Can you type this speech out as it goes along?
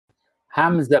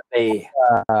Hamza Bey.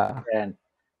 Uh, And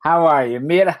how are you?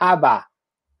 Merhaba.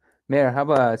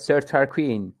 Merhaba, Sir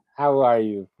Tarquin. How are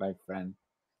you, my friend?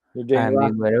 You're doing I'm well?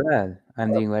 doing very well.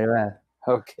 I'm doing very well.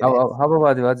 Okay. How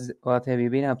about what have you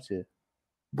been up to?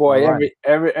 Boy, All right.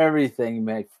 everything,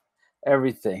 mate.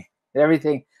 Everything.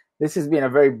 This has been a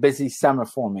very busy summer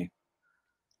for me.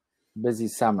 Busy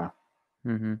summer.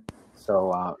 Mm-hmm.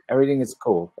 So everything is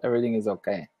cool. Everything is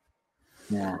okay.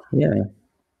 Yeah. Yeah.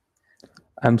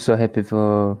 I'm so happy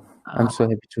to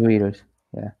hear it.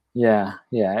 Yeah.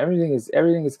 Yeah.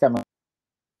 Everything is coming.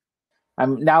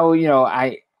 I'm now,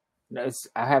 I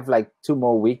have like 3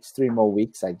 more weeks,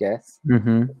 I guess,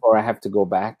 Mm-hmm. before I have to go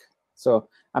back. So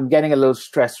I'm getting a little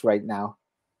stressed right now.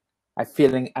 I'm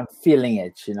feeling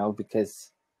it,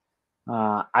 because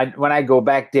when I go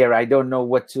back there, I don't know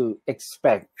what to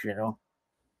expect,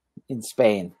 in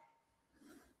Spain.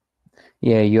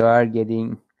 Yeah, you are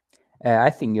getting. I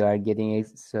think you are getting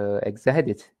so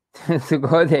excited to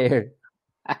go there.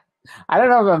 I don't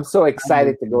know if I'm so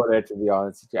excited to go there, to be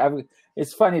honest with you.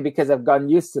 It's funny because I've gotten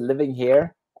used to living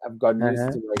here. I've gotten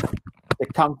used to like the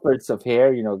comforts of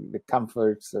here, the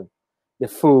comforts of the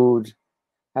food,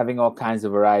 having all kinds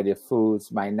of variety of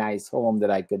foods, my nice home that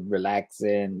I could relax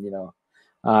in,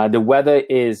 The weather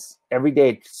is every day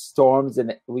it storms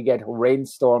and we get a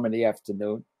rainstorm in the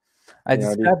afternoon. I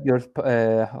describe your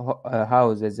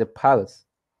house as a palace.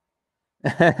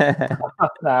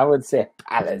 No, I wouldn't say a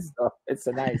palace. No, it's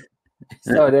a nice.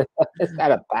 So it's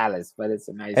not a palace, but it's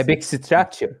a big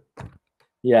structure.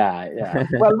 Yeah.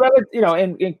 Well,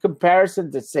 in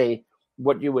comparison to say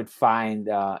what you would find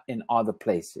in other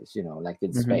places, like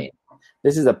in Spain,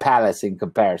 this is a palace in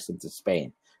comparison to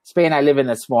Spain. Spain, I live in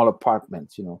a small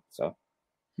apartment, so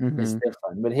it's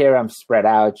different. But here I'm spread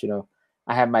out,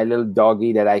 I have my little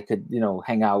doggy that I could,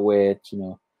 hang out with,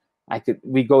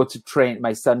 we go to train.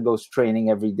 My son goes training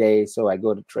every day. So I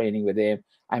go to training with him.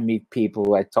 I meet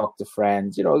people. I talk to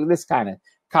friends, this kind of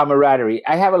camaraderie.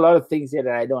 I have a lot of things here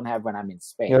that I don't have when I'm in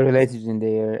Spain. Your relatives in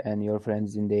there and your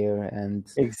friends in there. And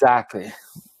exactly.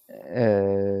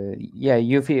 Yeah,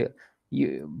 you feel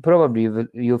better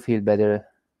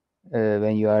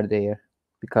when you are there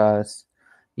because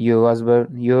you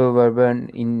were born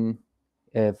in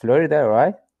Florida,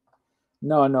 right?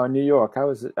 No, New York.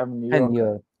 I'm New York. New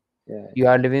York. Yeah. You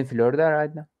are living in Florida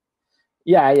right now?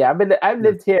 Yeah. I've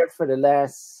lived here for the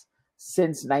last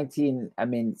since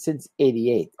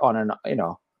 88 on and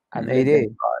I've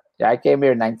 88. Yeah, I came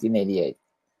here in 1988.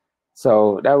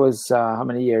 So that was how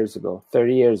many years ago?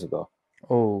 30 years ago.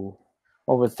 Oh.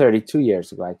 Over 32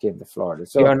 years ago I came to Florida.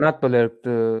 So you are not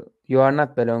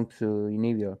belong to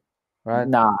New York, right?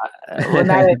 Nah, well,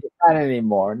 not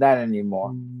anymore. Not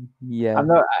anymore. Yeah.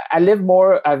 I've lived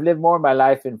more of my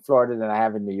life in Florida than I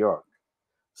have in New York.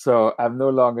 So I'm no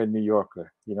longer a New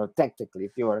Yorker, technically,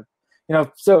 if you were,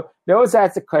 so they always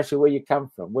ask the question, where you come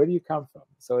from? Where do you come from?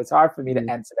 So it's hard for me to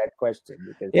answer that question.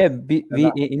 Because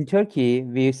in Turkey,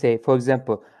 we say, for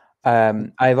example,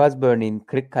 I was born in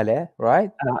Kırıkkale,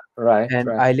 right? Right. And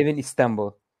right. I live in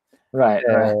Istanbul. Right.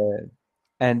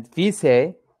 And we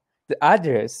say the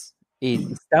address is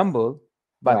Istanbul,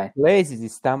 but right. place is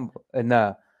Istanbul.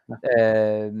 No.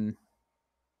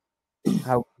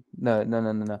 How?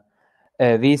 No.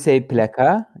 We say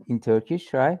plaka in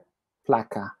Turkish, right?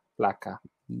 Plaka.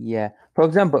 Yeah. For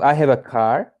example, I have a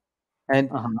car,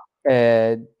 and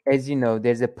as you know,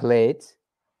 there's a plate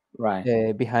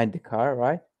right behind the car,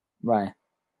 right? Right.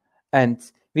 And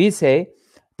we say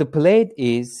the plate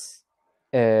is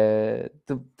the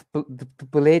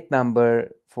plate number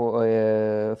for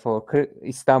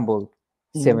Istanbul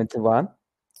 71.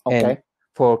 Okay. And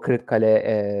for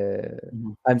Kırıkkale,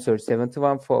 I'm sorry,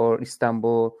 71 for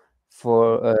Istanbul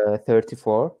for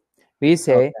 34. We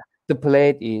say the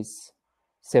plate is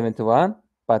 71,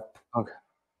 but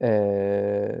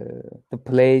the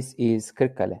place is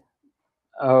Kırıkkale.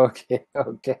 Okay.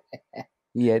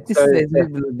 Yeah, this is a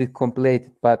little bit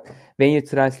complicated, but when you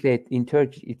translate in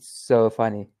Turkish, it's so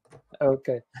funny.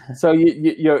 Okay, so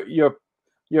your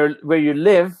where you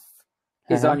live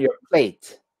is on your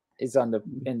plate. Is on the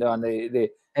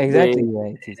exactly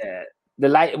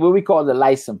what we call the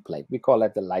license plate. We call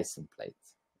it the license plate.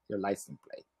 Your license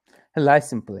plate. A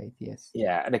license plate, yes.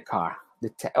 Yeah, the car, the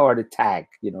tag.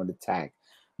 The tag.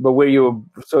 But you're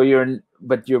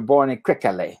born in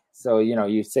Kırıkkale. So,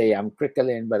 you say I'm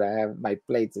Kırıkkalean, but I have my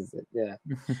plate. Yeah.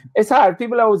 It's hard.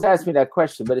 People always ask me that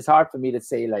question, but it's hard for me to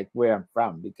say like where I'm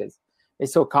from because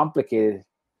it's so complicated,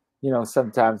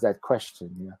 sometimes that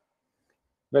question,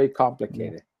 very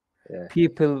complicated. Yeah.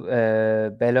 People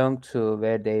belong to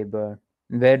where they burn,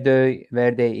 where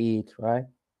they eat, right?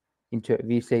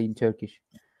 We say in Turkish.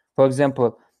 For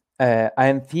example, I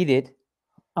am feeded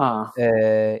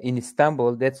in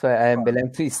Istanbul. That's why I am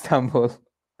belong to Istanbul.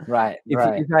 Right.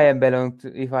 If I am belong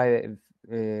to, if I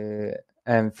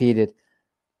am feeded,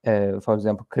 for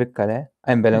example, Kırıkkale,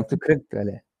 I am belong to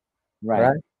Kırıkkale.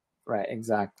 Right.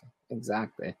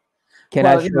 Exactly. Can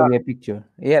I show you a picture?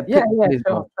 Yeah. Please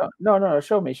Show. No.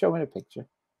 Show me the picture.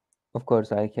 Of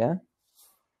course I can.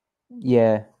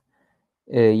 Yeah.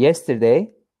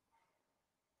 Yesterday,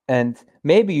 and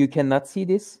maybe you cannot see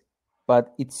this,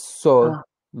 but it's so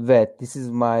wet. This is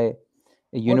my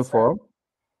uniform.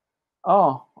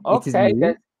 Oh, okay.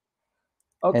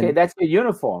 That's your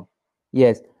uniform.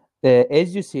 Yes.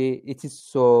 As you see, it is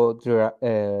so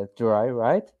dry,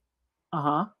 right?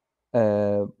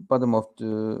 Bottom of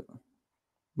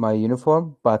my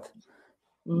uniform, but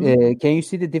can you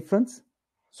see the difference?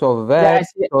 So wet,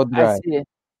 so dry. I see it.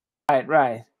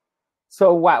 Right.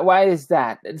 So why is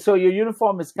that? So your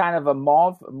uniform is kind of a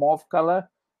mauve color.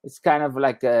 It's kind of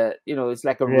like it's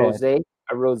like a rosé.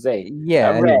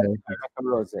 Yeah, red, like a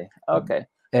rosé. Okay.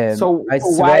 So I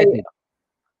sweated.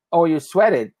 Oh, you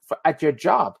sweated at your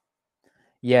job?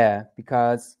 Yeah,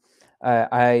 because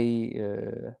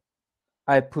I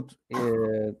put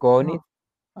go on it.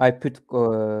 I put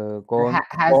go on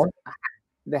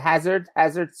the hazard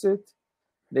suit,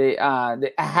 the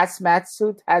hazmat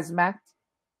suit.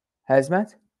 Hazmat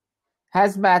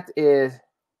is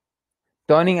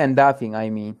donning and doffing. I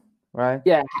mean, right?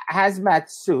 Yeah, hazmat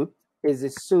suit is a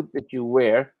suit that you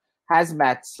wear.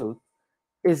 Hazmat suit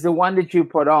is the one that you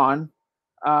put on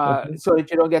so that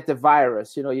you don't get the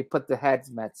virus. You put the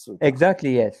hazmat suit on.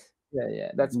 Exactly, yes.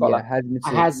 Yeah, that's called a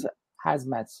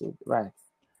hazmat suit, right?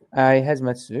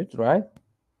 Hazmat suit, right?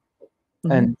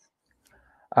 And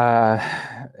I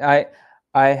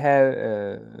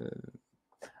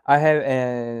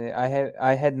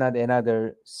had not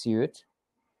another suit,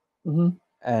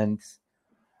 and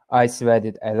I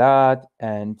sweated a lot,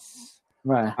 and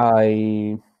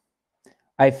I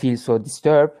feel so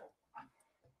disturbed.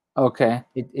 Okay.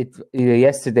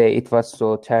 Yesterday it was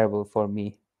so terrible for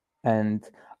me, and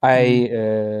I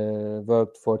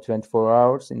worked for 24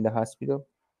 hours in the hospital.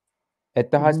 At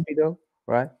the hospital,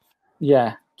 right?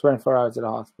 Yeah, 24 hours at the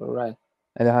hospital, right?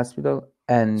 At the hospital,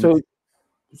 and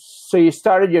so you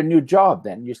started your new job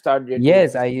then? You started your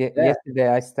yesterday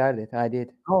I started. I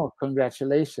did. Oh,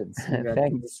 congratulations!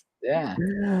 Thanks. Yeah.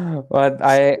 But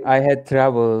I had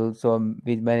trouble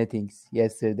with many things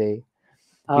yesterday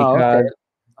because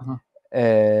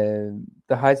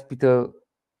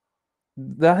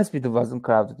the hospital wasn't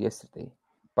crowded yesterday.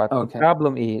 But the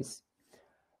problem is,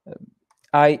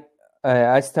 I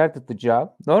started the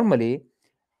job. Normally,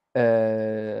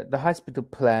 the hospital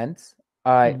plans.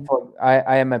 I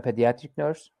am a pediatric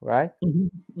nurse, right?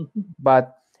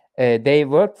 But they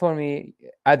work for me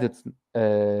adult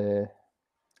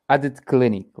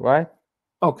clinic, right?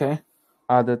 Okay.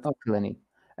 Adult clinic,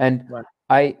 and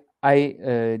I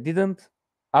didn't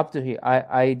up to here.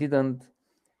 I didn't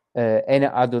any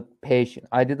adult patient.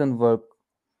 I didn't work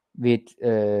with.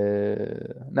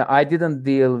 No, I didn't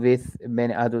deal with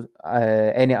many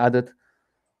any adult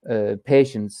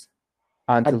patients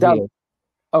until here.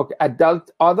 Okay,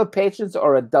 other patients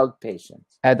or adult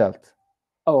patients? Adult.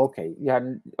 Oh, okay. Yeah.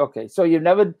 Okay. So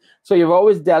you've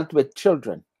always dealt with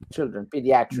children,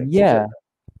 pediatrics. Yeah. Children.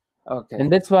 Okay.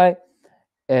 And that's why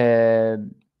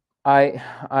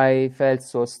I felt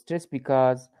so stressed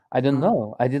because I didn't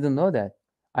know that.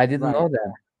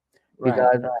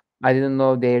 Because I didn't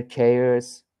know their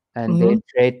cares and their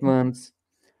treatments.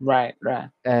 Right.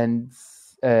 And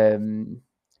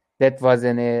that was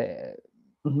in a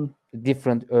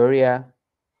different area.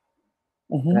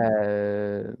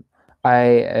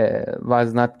 I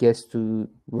was not guessed to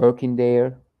work in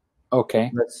there.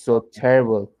 Okay. That's so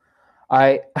terrible.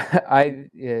 I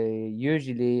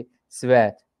usually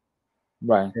sweat.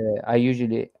 Right. I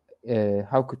usually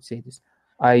how could say this?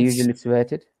 I usually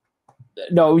sweated.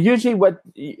 No, usually what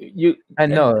you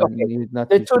no, not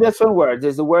the two different words.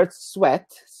 There's the word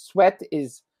sweat. Sweat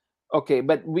is okay,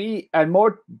 but a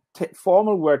more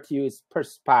formal word to use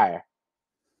perspire.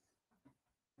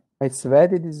 I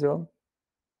sweated is wrong.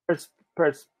 Perspire.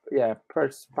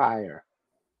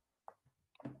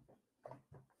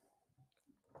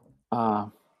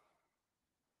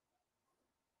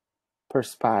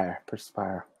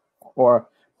 Perspire, or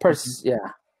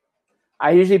yeah.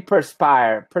 I usually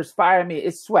perspire. Perspire me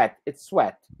is sweat. It's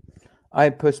sweat. I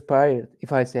perspired.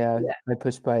 If I say I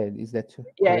perspired, is that true?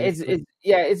 Yeah,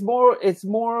 it's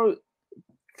more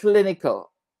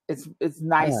clinical. It's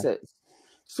nicer. Yeah.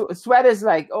 So sweat is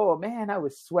like, oh man, I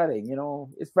was sweating.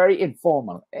 It's very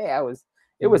informal. Hey,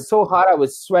 it was so hot, I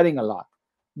was sweating a lot.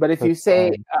 But if you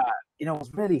say it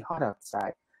was really hot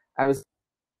outside. I was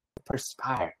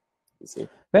perspired. You see,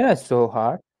 when I saw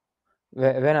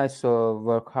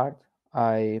work hard,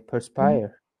 I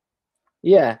perspire.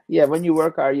 Yeah. When you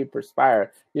work hard, you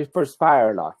perspire. You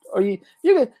perspire a lot, or you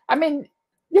could. I mean,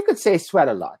 you could say sweat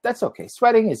a lot. That's okay.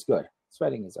 Sweating is good.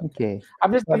 Sweating is okay.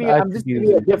 I'm just giving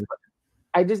you a different.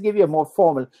 I just give you a more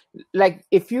formal. Like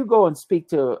if you go and speak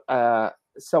to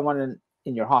someone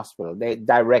in your hospital, the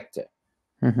director,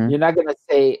 you're not going to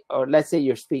say, or let's say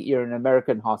you're in an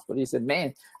American hospital. You said,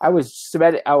 "Man, I was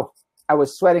sweating. I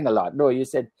was sweating a lot." No, you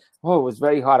said, "Oh, it was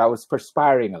very hot. I was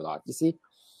perspiring a lot." You see.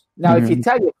 Now, if you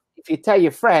tell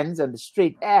your friends on the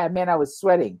street, man, I was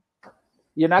sweating,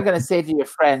 you're not going to say to your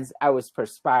friends, I was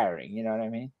perspiring. You know what I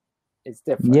mean? It's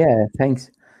different. Yeah, thanks.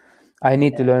 I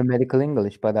need to learn medical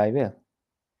English, but I will.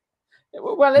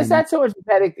 Well, it's not so much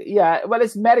medical. Yeah, well,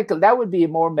 it's medical. That would be a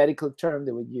more medical term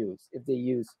they would use if they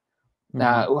use.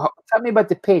 Tell me about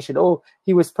the patient. Oh,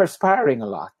 he was perspiring a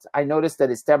lot. I noticed that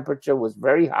his temperature was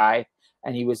very high,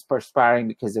 and he was perspiring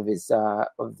because of his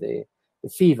the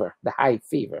fever, the high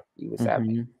fever he was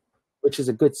having, which is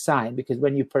a good sign because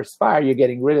when you perspire, you're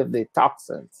getting rid of the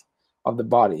toxins of the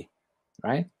body,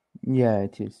 right? Yeah,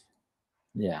 it is.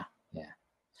 Yeah.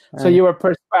 So you were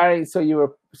perspiring. So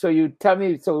you tell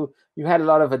me. So you had a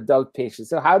lot of adult patients.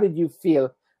 So how did you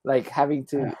feel like having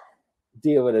to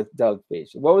deal with adult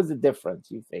patients? What was the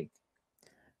difference, you think?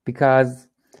 Because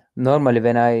normally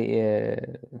when I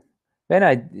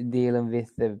dealing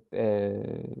with the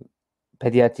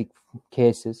pediatric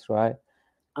cases, right?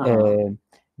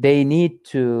 They need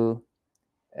to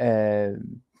their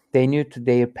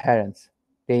parents.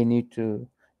 They need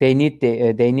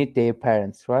their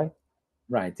parents, right?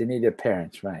 Right. They need their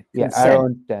parents, right? Yeah,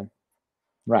 around them.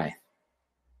 Right.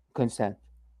 Consent.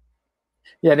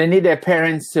 Yeah, they need their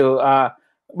parents to.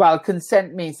 Well,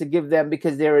 consent means to give them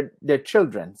because they're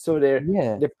children, so they're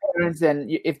the parents. And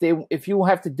if you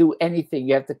have to do anything,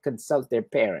 you have to consult their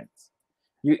parents.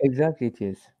 Exactly, it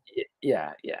is.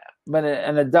 Yeah. But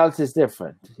an adult is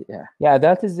different. Yeah,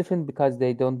 adult is different because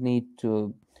they don't need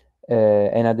to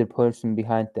another person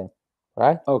behind them,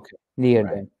 right? Okay, near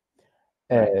them.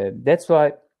 That's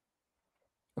why,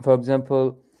 for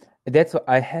example, that's why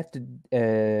I have to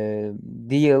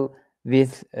deal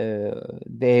with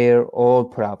their all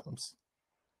problems.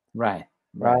 Right.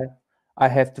 I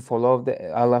have to follow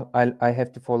I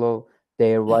have to follow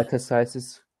their vital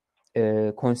signs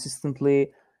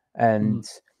consistently, and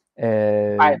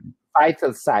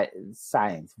vital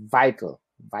signs.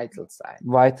 Vital signs.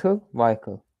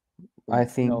 I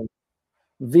think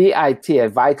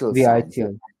VIT, vital signs.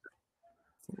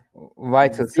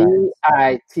 Vital signs.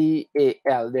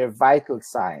 VITAL. They're vital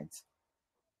signs.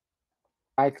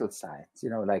 Vital signs.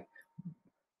 Like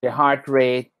the heart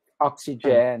rate,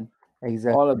 oxygen,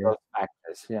 exactly, all of those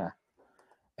factors. Yeah.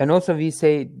 And also we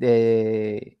say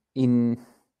in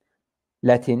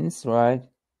Latins, right?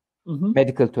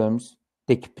 Medical terms,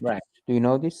 decipitous. Right. Do you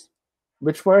know this?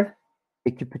 Which word?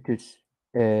 Decipitous.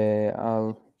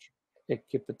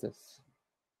 Decipitous.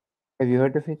 Have you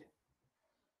heard of it?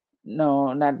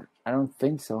 No, not. I don't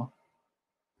think so.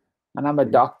 And I'm a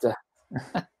doctor.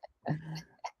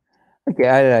 Okay,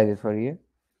 I'll write it for you.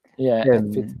 Yeah.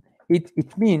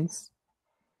 It means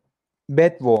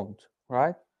bad wound,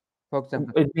 right? For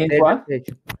example, it means what?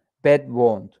 Bad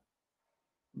wound.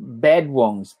 Bad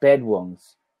wounds.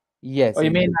 Yes. Oh, you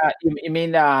mean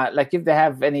like if they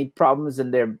have any problems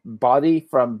in their body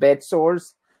from bed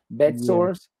sores?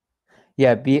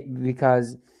 Yeah,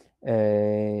 because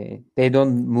they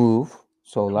don't move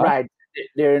so long. Right.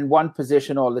 They're in one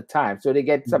position all the time. So they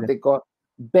get something called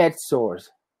bed sores.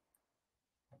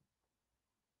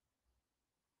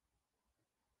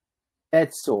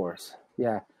 Bed sores.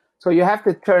 Yeah. So you have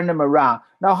to turn them around.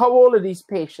 Now, how old are these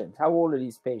patients?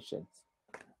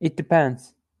 It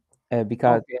depends.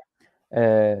 Because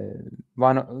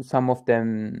some of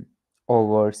them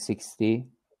over 60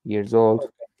 years old.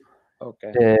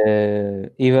 Okay.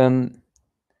 Even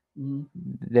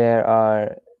there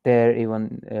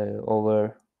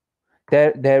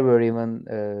were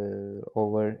even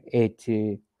over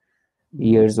 80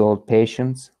 years old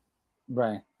patients.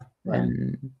 Right.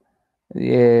 And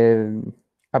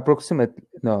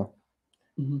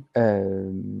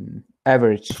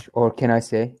average, or can I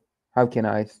say, how can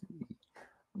I,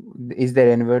 is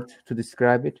there any word to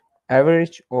describe it?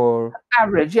 Average or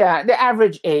average? Yeah, the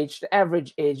average age.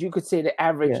 You could say the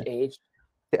average age.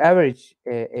 The average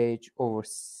age over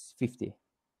 50.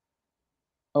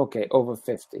 Okay, over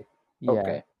 50.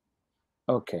 Yeah.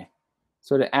 Okay.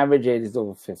 So the average age is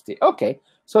over 50. Okay.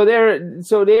 So they're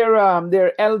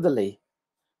elderly.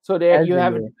 So there you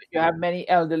Elderly. have many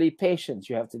elderly patients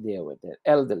you have to deal with. It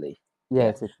elderly.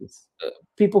 Yes, it is.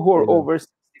 People who are True. over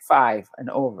 65 and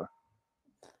over.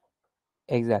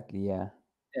 Exactly. Yeah.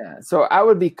 Yeah. So I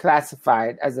would be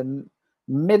classified as a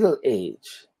middle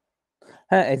age.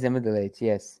 As a middle age,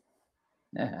 yes.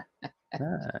 Yeah.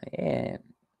 Yeah.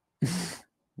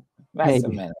 That's a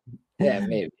minute. Yeah,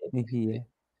 maybe. Yeah.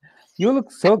 You look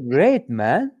so great,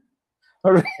 man.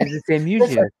 All right. It's the same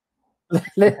usual.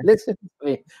 Listen to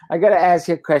me. I gotta ask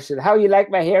you a question. How you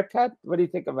like my haircut? What do you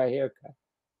think of my haircut?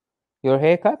 Your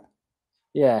haircut?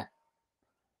 Yeah.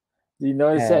 Do you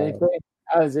notice anything?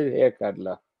 How does your haircut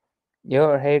look?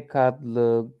 Your haircut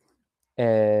look.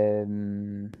 I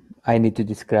need to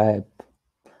describe.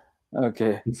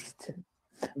 Okay.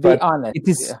 Be honest. It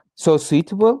is so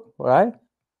suitable, right?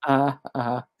 And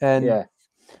yeah.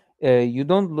 You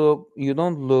don't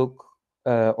look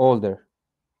older.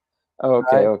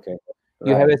 Okay. Right? Okay.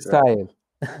 You have a style.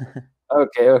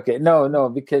 Okay. No,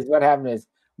 because what happened is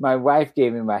my wife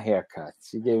gave me my haircut.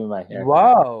 She gave me my haircut.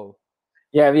 Wow.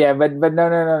 Yeah, but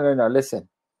no. Listen.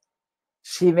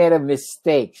 She made a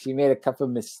mistake. She made a couple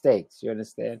of mistakes. You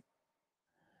understand?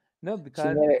 No,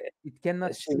 because it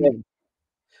cannot see.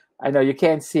 I know you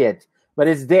can't see it, but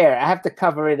it's there. I have to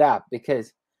cover it up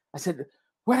because I said,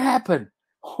 "What happened?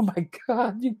 Oh my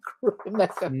God, you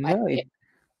messed up my hair."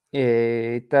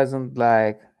 It doesn't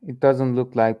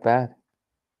look like that.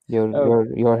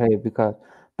 Your hair, because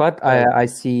but I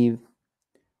see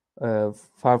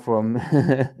far from.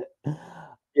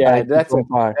 Yeah, that's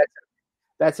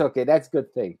okay. That's a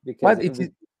good thing because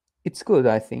it's good.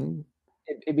 I think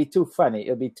it'd be too funny.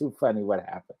 It'll be too funny what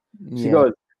happened. She Yeah.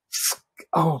 goes,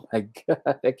 "Oh my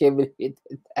God, I can't believe you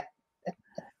did that."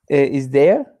 Is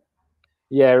there?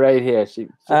 Yeah, right here. She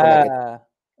Okay. Oh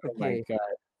my God.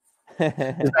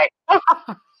 It's like,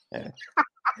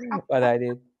 what I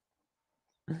did.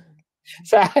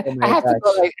 So I have to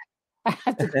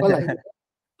go like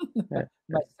that.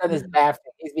 My son is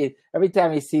laughing. Every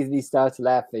time he sees me, he starts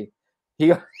laughing. He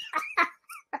goes,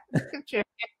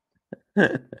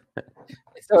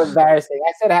 it's so embarrassing.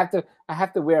 I said I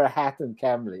have to wear a hat in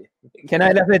Cambly. Can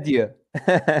I laugh at you?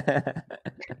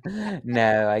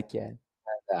 No, I can't.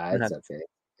 It's okay.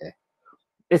 Yeah.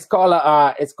 It's called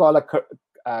a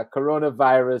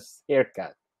coronavirus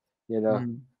haircut. You know,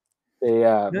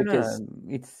 because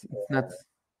it's not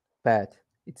bad.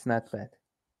 It's not bad.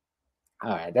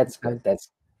 All right, that's good.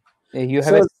 You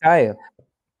have a style.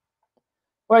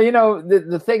 Well,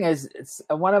 the thing is, it's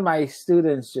one of my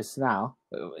students just now.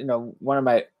 One of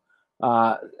my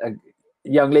a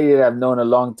young lady that I've known a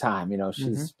long time.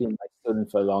 She's been my student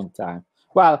for a long time.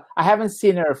 Well, I haven't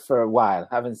seen her for a while.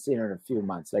 I haven't seen her in a few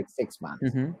months, like 6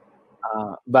 months.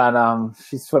 But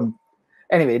she's from.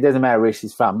 Anyway, it doesn't matter where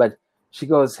she's from. But she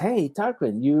goes, "Hey,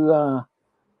 Tarquin, you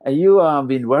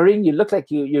been worrying? You look like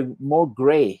you're more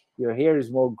gray. Your hair is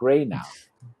more gray now."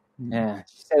 Yeah,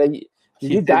 she said,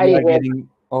 "Did you dye your hair?"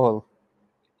 Old.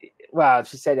 Well,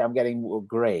 she said I'm getting more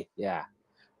gray. Yeah,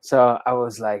 so I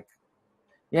was like,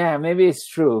 "Yeah, maybe it's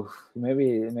true.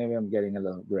 Maybe I'm getting a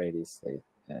little gray these days."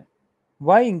 Yeah.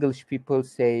 Why English people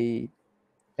say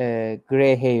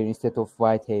gray hair instead of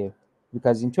white hair?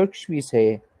 Because in Turkish we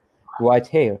say white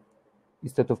hair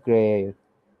instead of gray hair.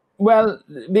 Well,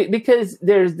 because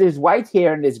there's white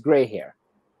hair and there's gray hair.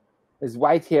 There's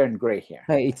white hair and gray hair.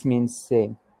 It means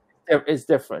same. It's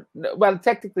different. Well,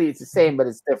 technically it's the same, but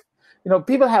it's different.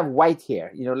 People have white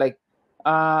hair. Like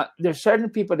there's certain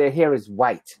people their hair is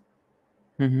white.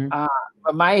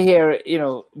 But my hair,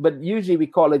 but usually we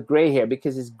call it gray hair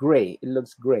because it's gray. It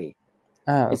looks gray.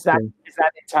 It's not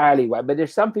entirely white, but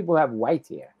there's some people who have white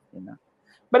hair.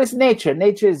 But it's nature.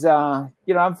 Nature is,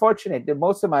 I'm fortunate that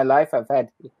most of my life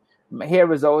my hair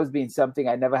has always been something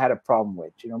I never had a problem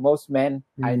with. Most men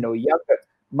I know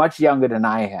much younger than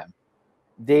I am,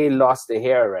 they lost their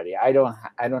hair already. I don't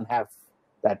have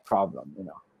that problem,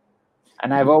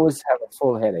 and I've always had a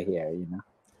full head of hair,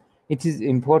 It is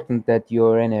important that you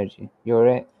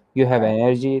have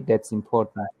energy. That's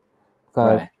important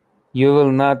because you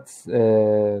will not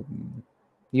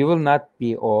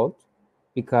be old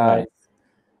because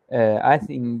I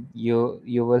think you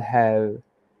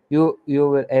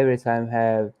will every time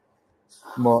have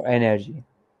more energy.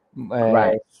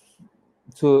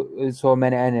 So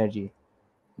many energy.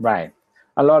 Right.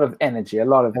 A lot of energy. A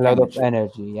lot of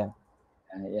energy. Yeah.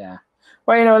 Yeah.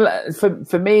 Well,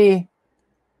 for me,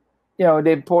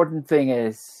 the important thing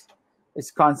is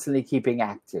constantly keeping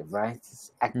active, right?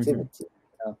 It's activity.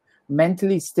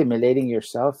 Mentally stimulating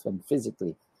yourself and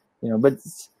physically, but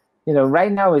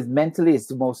right now is mentally is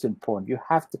the most important. You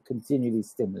have to continually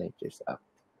stimulate yourself.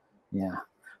 Yeah.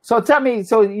 So tell me.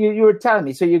 So you were telling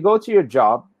me. So you go to your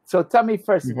job. So tell me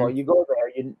first of all. You go there.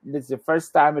 This is your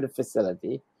first time at the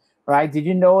facility, right? Did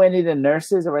you know any of the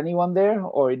nurses or anyone there,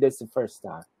 or this is the first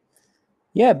time?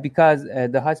 Yeah, because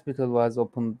the hospital was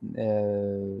opened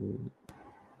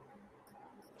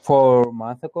 4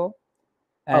 months ago,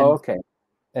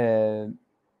 and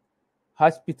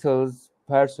hospitals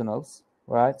personals,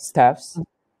 right, staffs,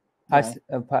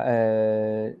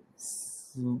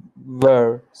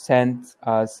 were sent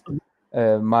us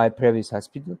my previous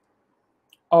hospital.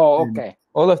 Oh, okay. And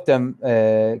all of them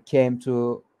came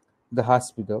to the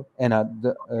hospital and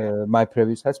my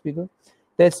previous hospital.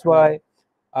 That's why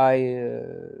I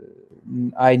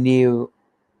know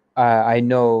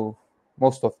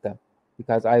most of them,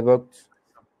 because I worked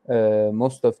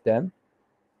most of them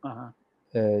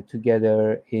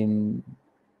together in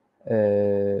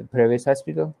previous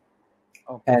hospital.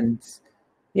 And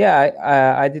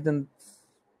yeah, I didn't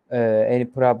any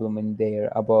problem in there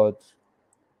about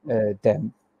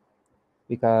them,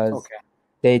 because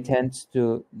they tend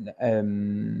to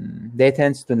learn,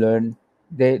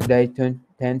 they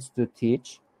tend to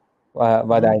teach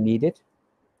what I needed.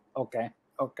 Okay.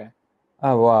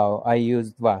 Oh wow, I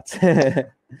used what?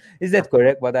 Is that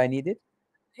correct? What I needed?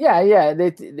 Yeah. They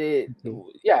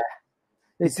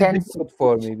This is good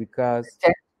for me, because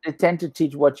they tend to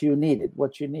teach what you needed.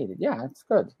 Yeah, it's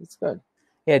good.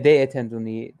 Yeah, they tend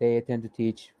to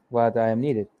teach what I am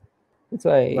needed. That's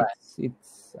why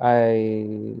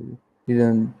I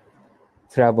didn't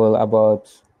trouble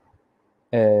about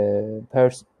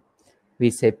person.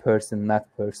 We say person, not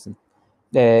person.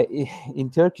 In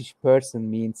Turkish, person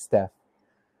means staff.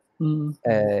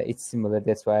 It's similar.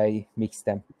 That's why I mix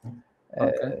them.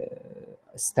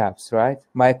 Staffs, right?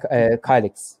 My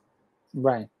colleagues.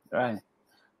 Right.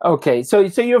 Okay, so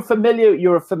you're familiar.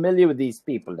 You're familiar with these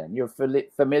people, then. You're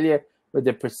familiar with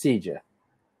the procedure.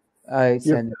 I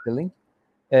send the link.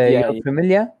 You're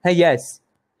familiar? Yes.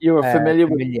 You were familiar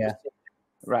with the procedure.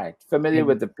 Right, familiar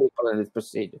with the people and the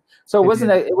procedure. So it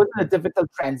wasn't a difficult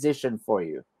transition for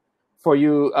you.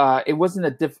 It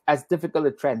wasn't as difficult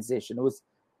a transition. It was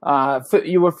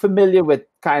you were familiar with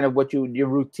kind of what your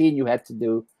routine you had to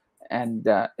do, and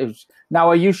it was. Now,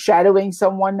 are you shadowing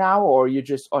someone now, or are you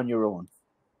just on your own?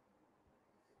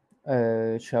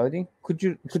 Shadowing? Could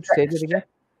you say that again?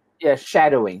 Yeah,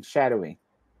 shadowing.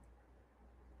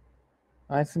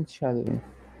 I think shadowing.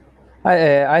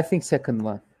 I think second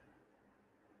one.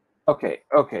 Okay.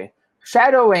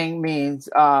 Shadowing means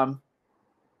I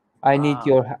need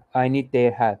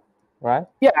their help, right?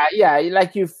 Yeah.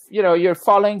 Like you're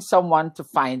following someone to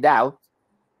find out.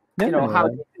 No. How.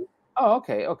 Oh,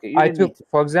 okay. I took,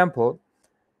 for example,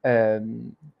 there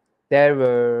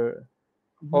were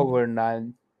over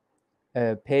 9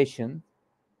 patients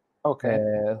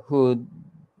who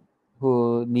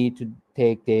need to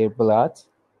take their blood.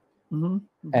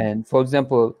 And for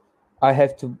example, I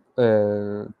have to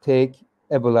take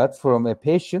a blood from a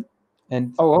patient,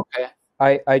 and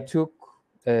I took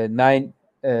 9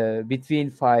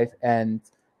 between 5 and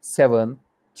 7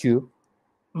 tube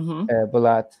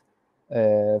blood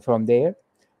from there,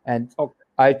 and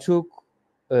I took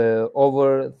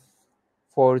over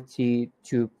 40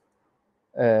 tube.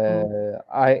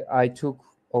 I took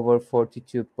over 40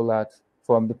 tube blood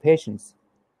from the patients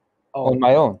on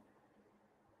my own,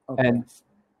 and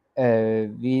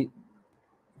we.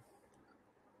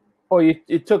 Oh,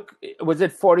 you took, was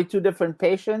it 42 different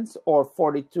patients or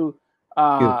 42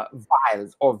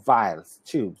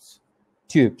 tubes?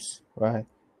 Tubes, right?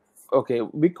 Okay,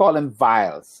 we call them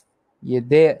vials. Yeah,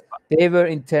 they were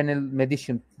internal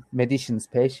medicines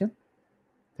patients,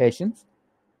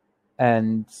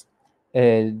 and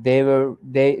their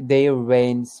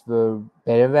veins were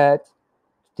very bad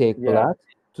to take blood.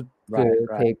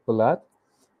 Take blood.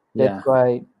 That's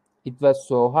why it was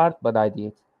so hard, but I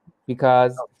did,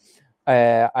 because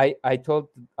I told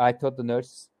the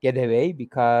nurse, get away,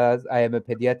 because I am a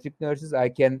pediatric nurse. I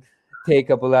can take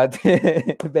a blood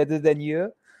better than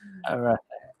you. All right.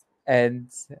 And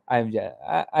I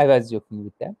was joking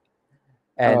with them,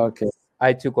 and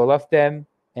I took all of them,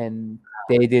 and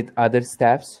they did other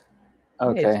steps.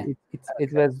 Okay,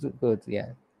 it was good.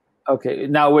 Yeah. Okay.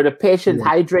 Now, were the patients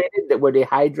hydrated? Were they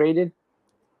hydrated?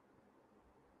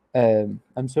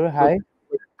 I'm sorry.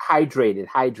 Hydrated.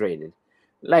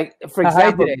 Like, for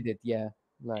example, hydrated. Yeah.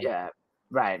 Right. Yeah.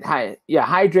 Right.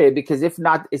 Hydrated, because if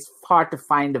not, it's hard to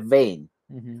find a vein.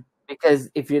 Because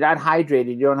if you're not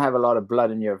hydrated, you don't have a lot of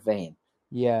blood in your vein.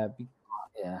 Yeah.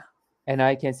 And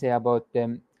I can say about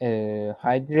them,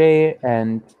 hydrated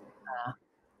and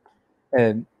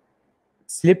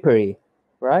slippery,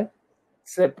 right?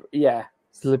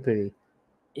 Slippery.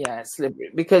 Yeah,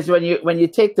 slippery. Because when you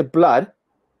take the blood,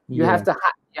 you Yeah.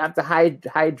 have to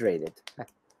hydrate it.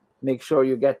 Make sure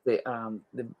you get the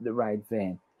right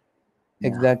vein. Yeah.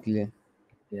 Exactly.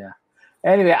 Yeah.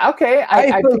 Anyway, okay.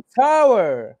 Eiffel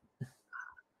Tower.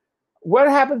 What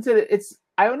happened to it's?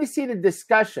 I only see the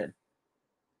discussion.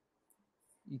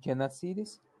 You cannot see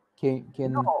this? Can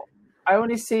No, I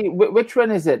only see which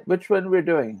one is it? Which one we're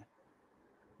doing?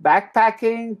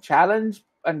 Backpacking, challenge,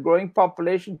 and growing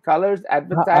population, colors,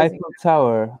 advertising. Eiffel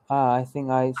Tower. I think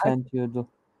I sent you the.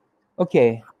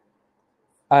 Okay.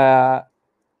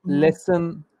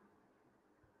 Lesson.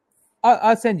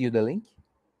 I'll send you the link.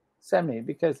 Send me,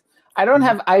 because I don't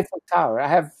have Eiffel Tower. I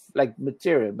have like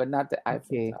material, but not the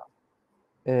Eiffel Tower.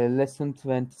 Lesson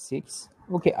 26.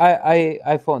 Okay,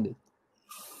 I found it.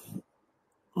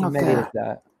 Okay.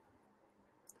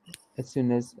 As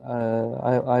soon as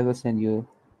I will send you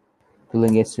the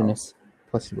link as soon as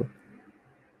possible.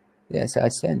 Yes, I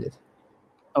send it.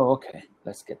 Oh, okay.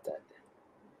 Let's get that.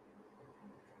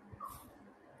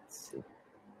 Let's see.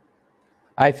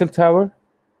 Eiffel Tower.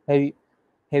 Have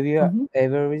you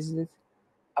ever visited?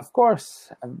 Of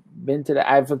course, I've been to the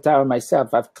Eiffel Tower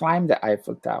myself. I've climbed the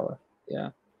Eiffel Tower. Yeah,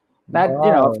 I've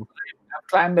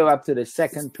climbed it up to the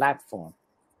second platform,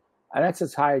 and that's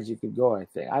as high as you could go. I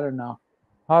think. I don't know.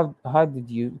 How did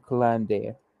you climb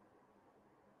there?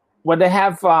 Well, they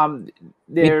have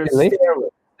there's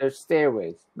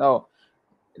stairways. No,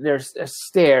 there's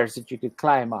stairs that you could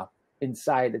climb up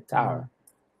inside the tower.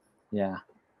 Yeah,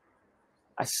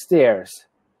 stairs.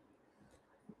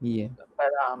 Yeah,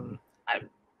 but I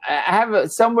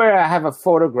have somewhere. I have a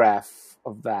photograph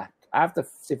of that. I have to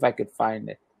see if I could find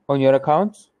it on your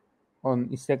account on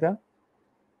Instagram.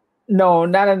 No,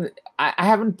 not on. I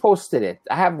haven't posted it.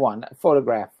 I have one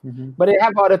photograph, but I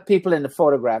have other people in the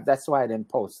photograph. That's why I didn't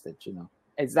post it.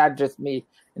 It's not just me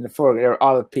in the photograph. There are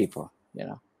other people.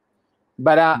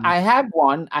 But I have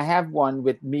one. I have one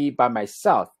with me by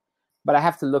myself, but I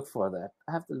have to look for that.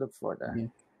 Yeah.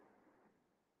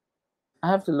 I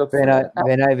have to look for that.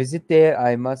 When I visit there,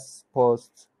 I must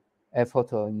post a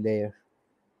photo in there.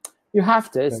 You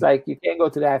have to. It's like you can't go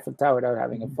to the Eiffel Tower without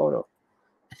having a photo.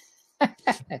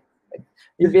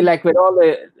 You'd be like with all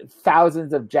the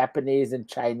thousands of Japanese and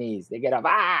Chinese. They get up,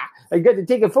 I got to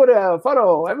take a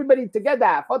photo, everybody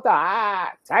together, photo,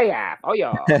 saya,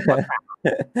 photo.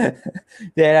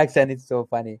 Their accent is so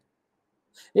funny.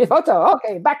 Yeah, photo,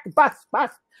 okay, back to bus,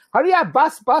 hurry up,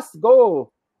 bus,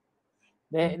 go.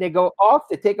 They go off,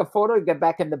 they take a photo, get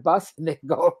back in the bus, and they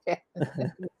go.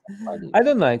 I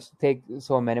don't like to take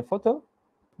so many photos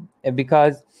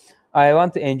because I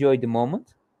want to enjoy the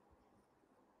moment.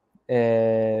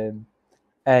 And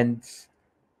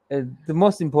the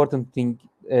most important thing,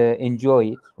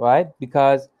 enjoy it, right?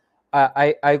 Because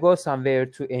I go somewhere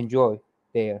to enjoy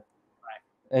there,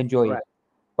 enjoy it.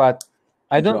 But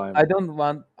I don't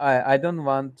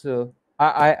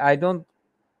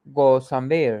go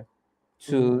somewhere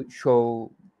to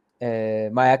show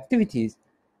my activities,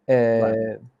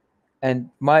 and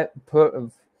my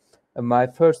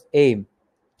first aim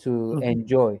to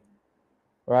enjoy,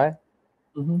 right?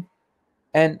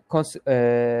 And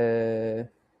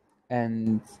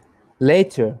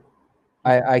later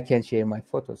I can share my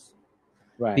photos,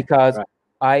 because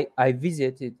I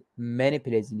visited many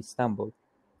places in Istanbul,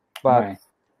 but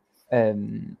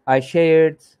I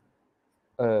shared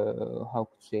how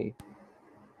to say,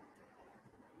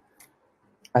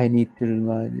 I need to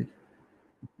remind it.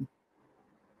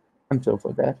 I'm sorry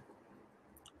for that.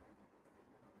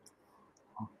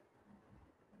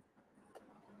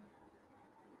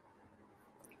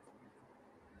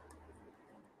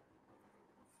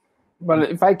 Well,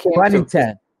 if I can't. 1 in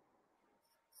 10.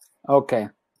 Okay.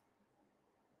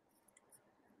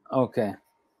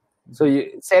 So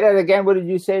you say that again. What did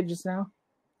you say just now?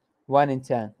 1 in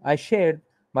 10. I shared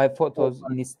my photos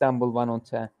in Istanbul. 1 in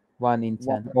 10. 1 in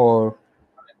 10 or 1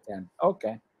 in 10.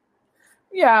 Okay.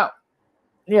 Yeah.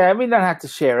 We don't have to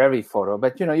share every photo,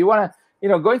 but you want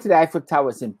to. Going to the Eiffel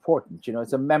Tower is important.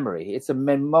 It's a memory. It's a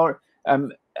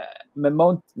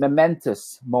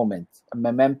momentous moment, a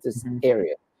momentous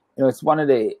area. It's one of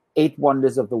the 8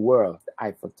 wonders of the world, the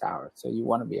Eiffel Tower. So you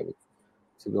want to be able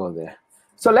to go there.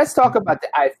 So let's talk about the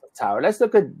Eiffel Tower. Let's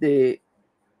look at the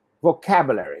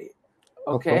vocabulary.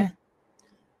 Okay.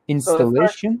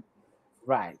 Installation.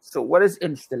 Right. So what is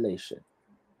installation?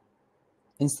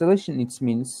 Installation, it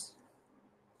means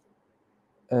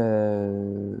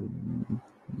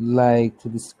like the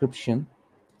description.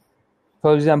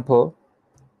 For example,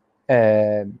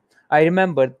 I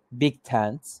remember big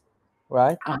tents,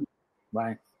 right?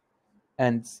 Right.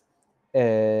 And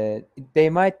they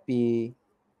might be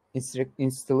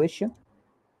installation,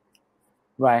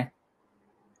 Right.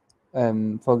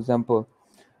 For example,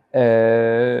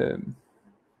 they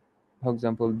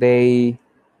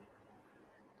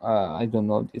I don't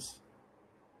know this.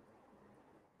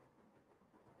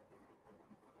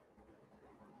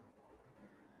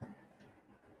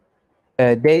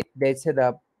 They set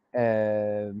up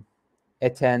a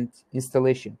tent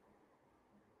installation.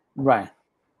 Right.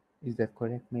 Is that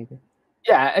correct? Maybe.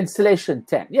 Yeah, installation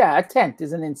tent. Yeah, a tent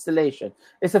is an installation.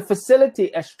 It's a facility,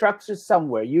 a structure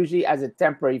somewhere, usually as a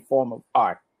temporary form of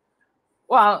art.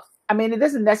 Well, I mean, it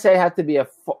doesn't necessarily have to be it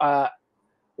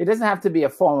doesn't have to be a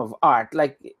form of art.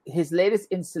 Like his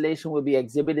latest installation will be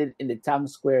exhibited in the town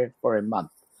square for a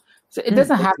month. So it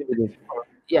doesn't have to be.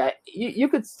 Yeah, you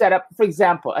could set up, for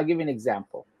example, I'll give you an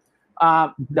example.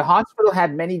 The hospital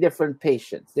had many different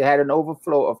patients. They had an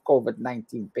overflow of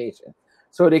COVID-19 patients.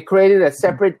 So they created a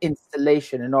separate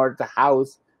installation in order to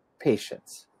house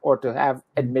patients or to have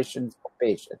admissions for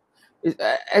patients.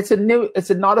 It's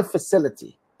not a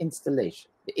facility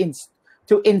installation.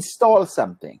 To install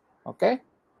something, okay?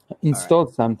 Install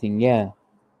something, yeah.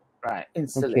 Right,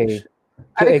 installation. Okay.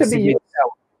 And it could be used,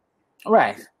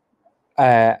 right.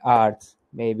 Art,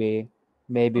 maybe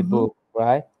book,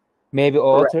 right? Maybe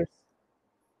authors.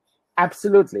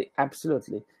 Absolutely.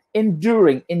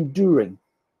 Enduring.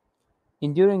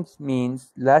 Endurance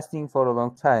means lasting for a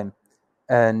long time.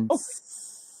 And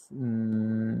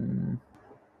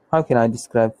how can I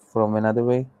describe from another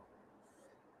way?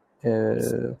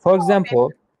 For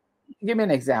example, give me an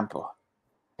example.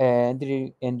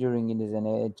 Enduring is an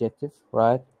adjective,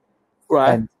 right?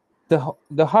 Right. And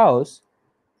the house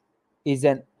is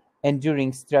an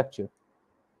enduring structure.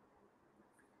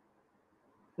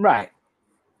 Right.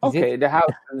 Okay, the house.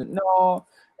 No,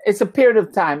 it's a period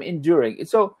of time enduring.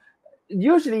 So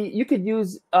usually you could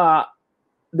use the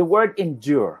word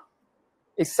endure.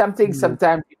 It's something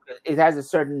sometimes it has a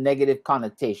certain negative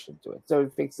connotation to it. So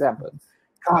for example,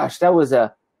 gosh, that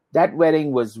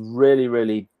wedding was really,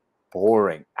 really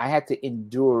boring. I had to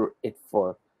endure it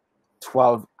for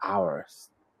 12 hours,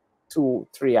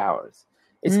 2-3 hours.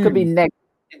 It could be negative.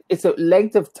 It's a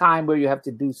length of time where you have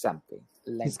to do something.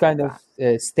 It's kind of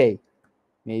stay,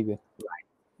 maybe. Right,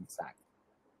 exactly.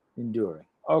 Enduring.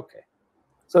 Okay.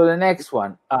 So the next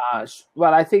one,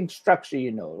 well, I think structure,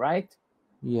 right?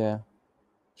 Yeah.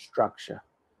 Structure.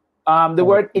 The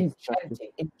word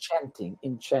enchanting.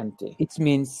 It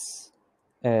means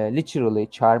literally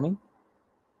charming,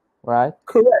 right?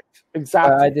 Correct.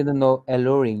 Exactly. I didn't know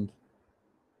alluring.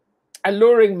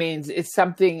 Alluring means it's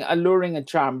something alluring, a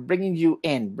charm, bring you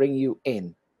in.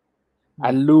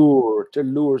 Allure, to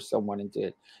lure someone into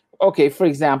it. Okay, for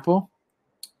example,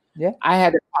 I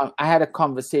had a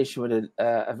conversation with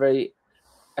a very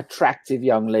attractive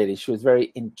young lady. She was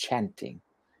very enchanting.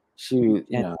 She,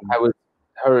 I was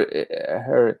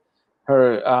her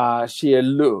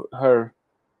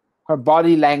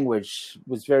body language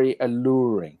was very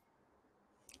alluring.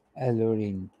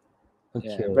 Okay.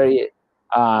 Yeah, very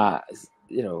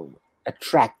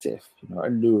attractive,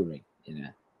 alluring,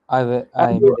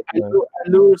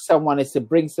 allure someone is to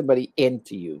bring somebody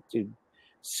into you, to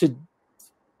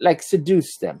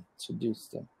seduce them.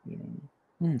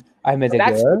 I met a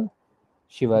girl.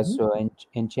 She was so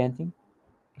enchanting.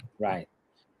 Right.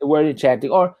 The word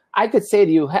enchanting. Or I could say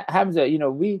to you, Hamza,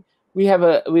 we've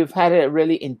had a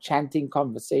really enchanting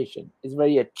conversation. It's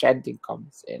very enchanting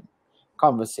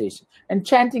conversation.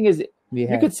 Enchanting is,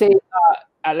 you could say,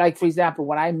 like, for example,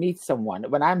 when I meet someone,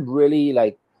 when I'm really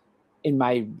like in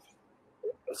my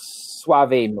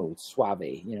suave mood,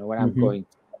 when I'm going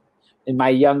in my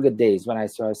younger days, when I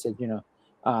said,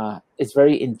 it's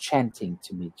very enchanting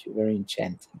to meet you. Very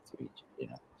enchanting to meet you.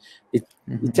 You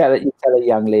tell a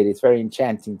young lady, it's very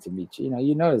enchanting to meet you.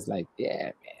 It's like, yeah,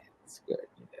 man, it's good.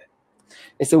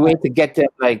 It's a way to get them,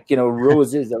 like,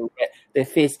 roses, or their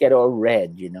face get all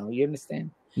red. You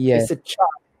understand? Yeah. It's a charm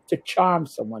to charm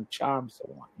someone.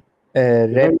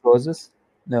 Red roses?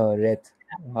 No, red.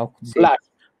 How could you blush?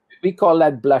 We call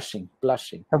that blushing.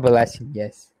 Blushing,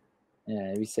 yes.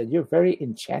 Yeah, we said you're very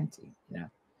enchanting.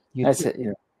 I said,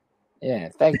 yeah,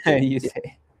 thank you. You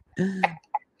say.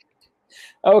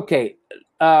 Okay,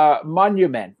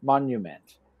 monument.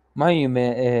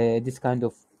 This kind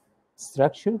of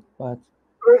structure, but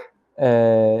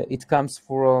it comes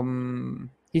from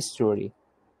history,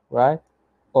 right?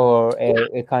 Or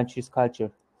a country's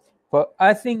culture. But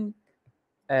I think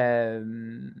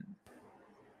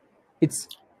it's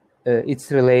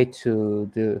related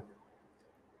to the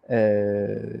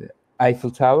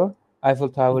Eiffel Tower. Eiffel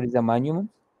Tower is a monument.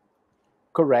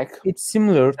 Correct. It's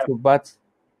similar to, but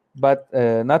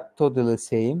not totally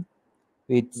same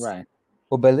with right.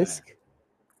 obelisk.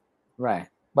 Right.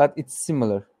 but it's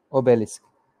similar. Obelisk.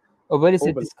 Obelisk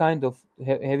is this kind of.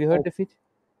 Have you heard of it?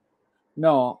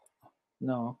 No.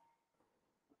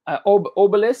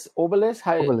 Obelisk. Obelisk.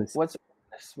 What's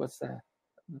that?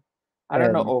 I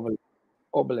don't know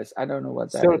obelisk. I don't know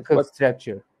what that is. Circle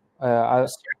structure.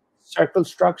 Circle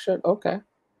structure. Okay.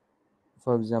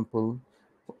 For example,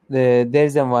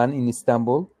 there's a one in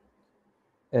Istanbul.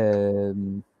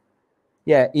 In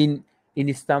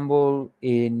Istanbul,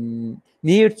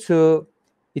 near to,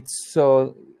 it's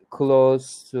so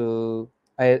close to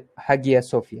Hagia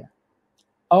Sophia.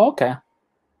 Oh, okay.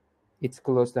 It's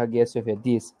close to Hagia Sophia.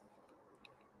 This.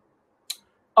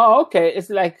 Oh, okay.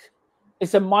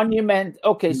 It's a monument.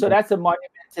 Okay, so that's a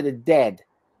monument to the dead,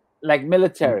 like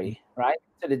military, right?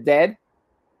 To the dead.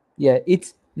 Yeah,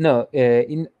 it's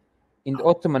in the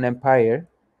Ottoman Empire.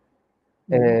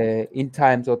 In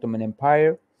times Ottoman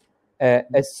Empire,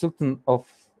 a sultan of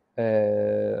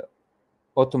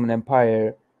Ottoman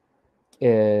Empire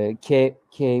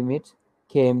came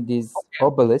this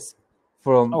obelisk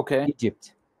from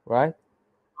Egypt, right?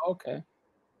 Okay.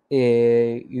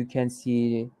 You can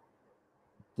see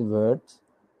the word.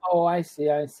 Oh, I see.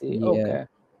 Yeah. Okay.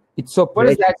 It's so what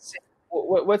does that say?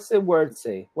 What's the word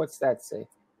say? What's that say?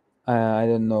 I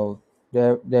don't know.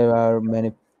 There are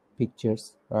many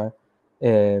pictures, right?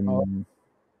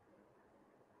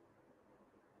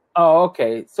 Oh,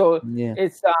 okay. So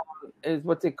it's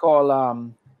what they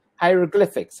call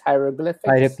hieroglyphics.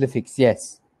 Hieroglyphics,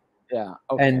 yes. Yeah.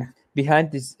 Okay. And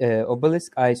behind this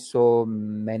obelisk, I saw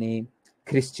many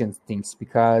Christian things,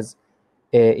 because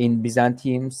in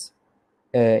Byzantiums,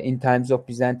 in times of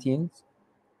Byzantiums,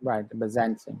 right? The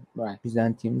Byzantium, right?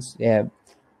 Byzantiums, yeah.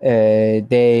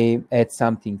 They add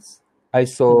some things. I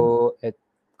saw a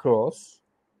cross,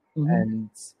 and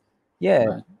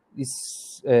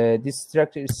this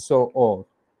structure is so old.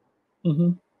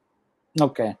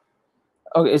 Okay.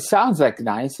 It sounds like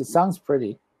nice. It sounds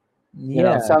pretty.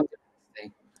 Yeah. It sounds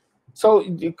interesting. So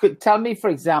you could tell me, for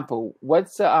example,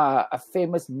 what's a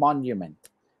famous monument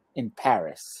in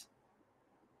Paris?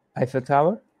 Eiffel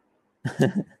Tower.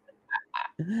 To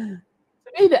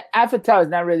me, the Eiffel Tower is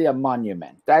not really a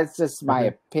monument. That's just my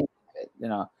opinion.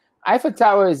 Eiffel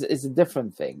Tower is a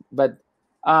different thing, but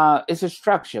it's a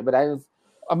structure. But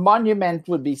a monument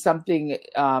would be something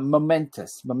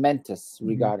momentous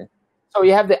regarding. So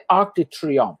you have the Arc de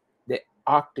Triomphe. The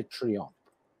Arc de Triomphe.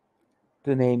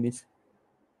 The name is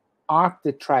Arc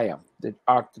de Triomphe. The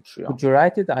Arc de Triomphe. Could you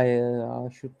write it? I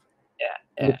should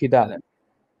look it up.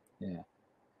 Yeah.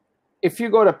 If you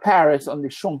go to Paris on the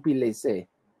Champs-Élysées,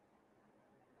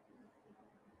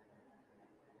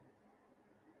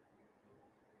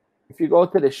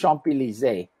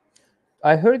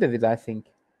 I heard of it, I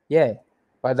think. Yeah,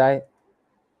 but I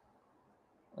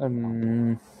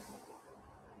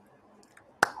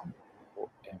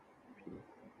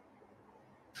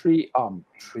Tree. I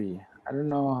don't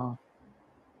know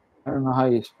how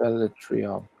you spell the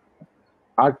Triomphe.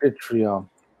 Arc de Triomphe.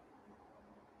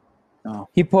 No.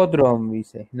 Hippodrome, we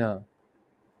say. No.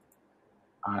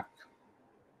 Arc.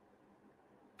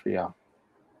 Triomphe.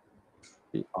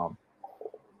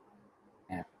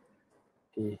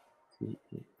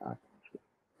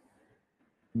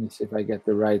 Let me see if I get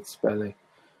the right spelling.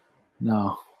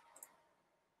 No.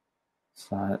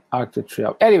 It's not Arc de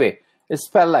Triomphe. Anyway, it's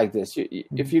spelled like this.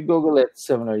 If you Google it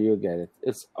similar, you'll get it.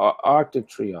 It's Arc de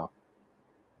Triomphe.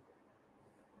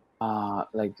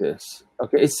 Like this.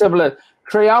 Okay, it's similar.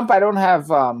 Triomphe, I don't have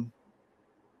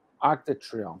Arc de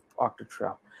Triomphe.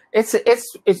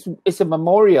 It's a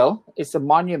memorial. It's a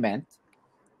monument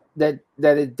that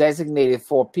is designated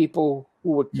for people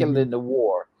who were killed in the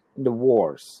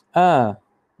wars. Ah,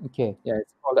 okay. Yeah,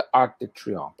 it's called the Arc de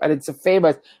Triomphe, and it's a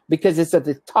famous because it's at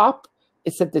the top.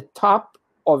 It's at the top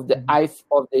of the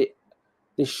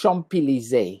the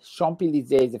Champs-Élysées.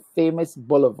 Champs-Élysées is a famous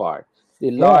boulevard,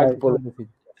 the large boulevard.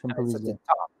 It's at the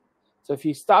top. So if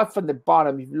you start from the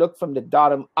bottom, if you look from the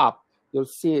bottom up, you'll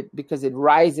see it because it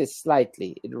rises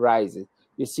slightly.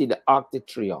 You see the Arc de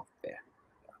Triomphe there.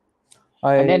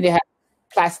 And then they have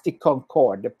the Plastic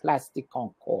Concorde.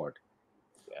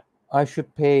 Yeah. I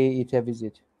should pay it a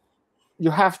visit. You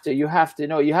have to.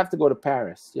 No, you have to go to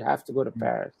Paris. Je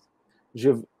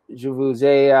vous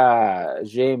ai,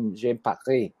 j'aime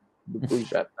Paris.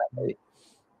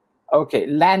 Okay,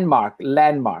 landmark.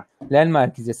 Landmark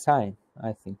is a sign,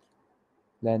 I think.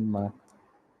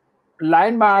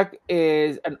 Landmark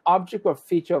is an object or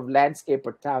feature of landscape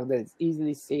or town that is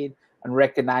easily seen and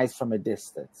recognized from a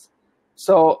distance.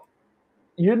 So,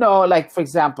 like, for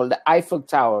example, the Eiffel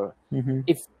Tower,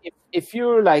 if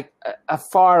you're like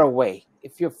far away,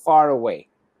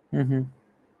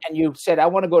 and you said, I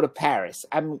want to go to Paris.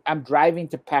 I'm driving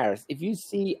to Paris. If you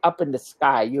see up in the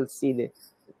sky, you'll see the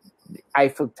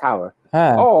Eiffel Tower.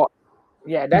 Oh,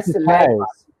 yeah, that's the landmark.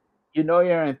 You know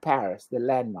you're in Paris, the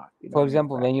landmark. For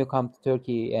example, when you come to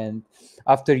Turkey and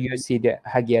after you see the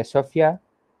Hagia Sophia,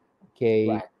 okay,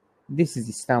 right. This is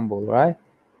Istanbul, right?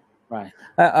 Right.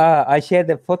 I shared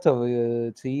a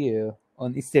photo to you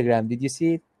on Instagram. Did you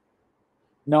see it?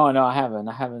 No, I haven't.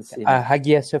 I haven't seen it.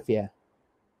 Hagia Sophia.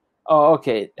 Oh,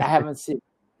 okay. I haven't seen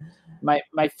it.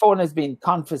 My phone has been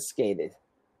confiscated.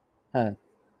 Huh.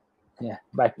 Yeah,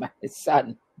 by my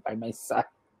son.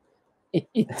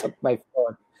 He took my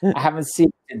phone. I haven't seen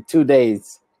it in 2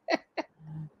 days.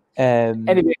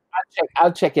 Anyway,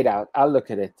 I'll check it out. I'll look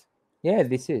at it. Yeah,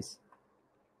 this is.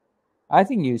 I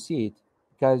think you see it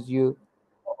because you.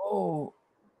 Oh,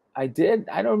 I did.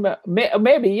 I don't remember.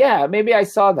 Maybe, yeah. Maybe I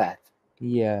saw that.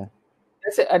 Yeah.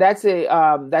 That's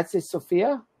a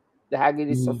Sophia, the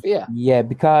Hagia Sophia. Yeah,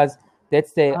 because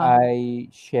that's the I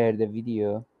shared the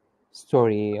video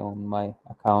story on my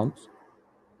account.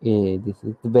 This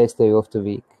is the best day of the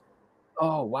week.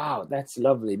 Oh wow, that's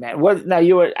lovely, man. What now?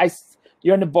 You're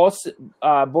in the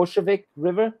Bolshevik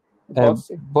River,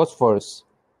 Bosphorus.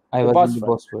 I was in the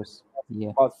Bosphorus.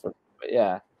 Yeah, Bosphorus.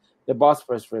 Yeah, the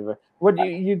Bosphorus River. What do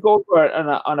you go for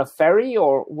on a ferry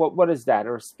or what? What is that?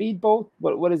 Or a speedboat?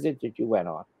 What is it that you went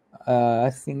on? I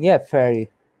think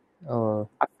ferry, or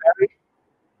a ferry,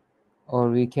 or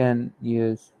we can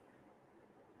use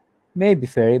maybe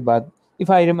ferry. But if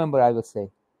I remember, I will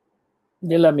say.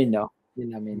 You let me know.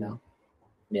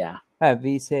 Yeah.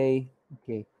 We say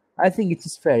okay. I think it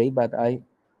is ferry, but I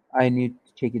need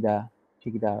to check it out.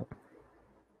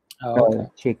 Oh, okay.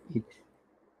 Check it.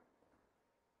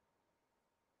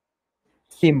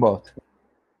 Steamboat.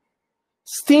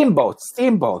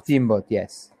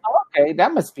 Yes. Okay,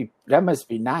 that must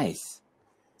be nice.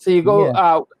 So you go.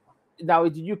 Yeah. Now,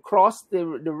 did you cross the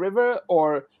river,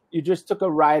 or you just took a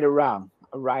ride around?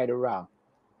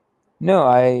 No,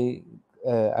 I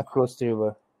across the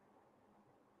river.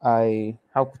 I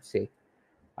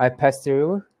passed the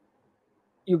river.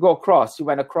 You go across. You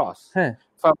went across. Huh.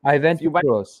 I went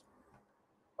across.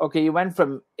 Okay, you went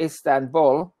from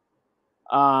Istanbul,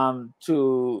 from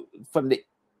the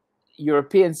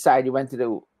European side. You went to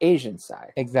the Asian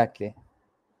side. Exactly.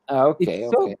 Okay.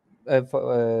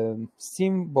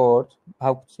 Steamboat.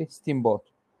 How to say steamboat?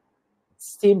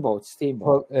 Steamboat.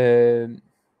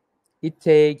 It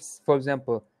takes, for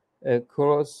example,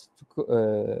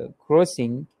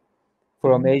 crossing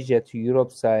from Asia to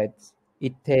Europe side.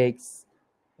 It takes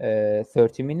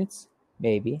 30 minutes,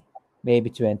 maybe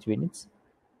 20 minutes,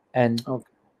 and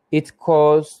it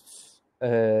costs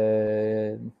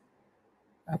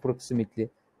approximately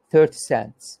 30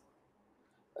 cents.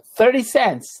 30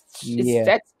 cents. Yeah,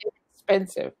 that's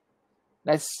inexpensive.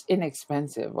 That's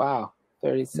inexpensive. Wow,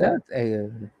 30 cents.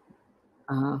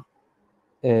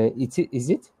 Is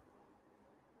it?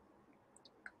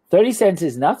 30 cents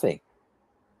is nothing.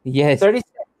 Yes. 30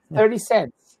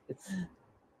 cents.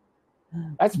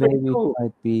 That's pretty cool. It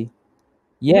might be.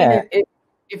 Yeah.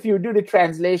 If you do the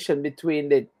translation between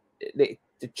the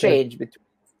change between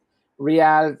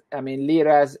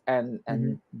liras and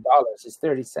dollars, is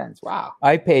 30 cents. Wow.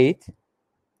 I paid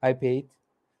 5,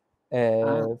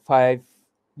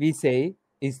 we say,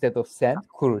 instead of cent,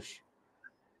 kurush.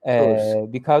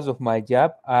 Because of my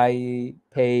job, I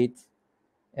paid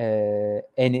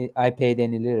any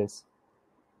liras.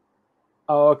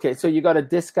 Oh, okay. So you got a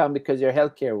discount because you're a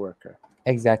healthcare worker.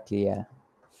 Exactly. Yeah.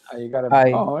 You got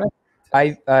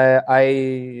I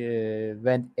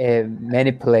went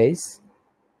many places,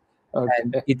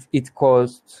 and it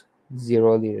cost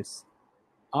 0 liras.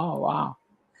 Oh wow!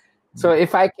 So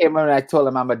if I came and I told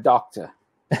them I'm a doctor,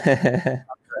 so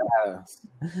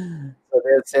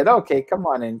they said, "Okay, come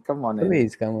on in.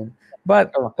 Please come on."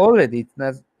 But already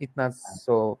it's not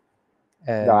so.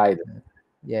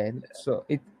 Yeah, so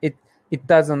it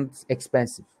doesn't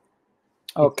expensive.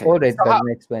 Okay, it's already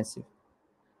doesn't expensive.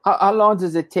 How long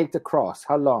does it take to cross?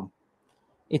 How long?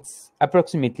 It's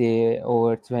approximately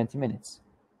over 20 minutes.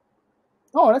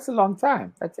 Oh, that's a long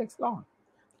time. That takes long.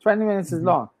 20 minutes is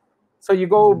long. So you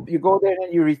go there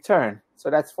and you return.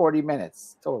 So that's 40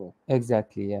 minutes total.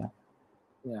 Exactly. Yeah.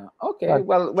 Yeah. Okay. But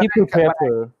well, people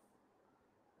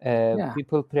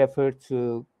prefer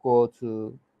to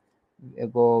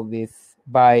go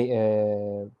by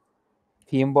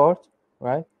steamboat,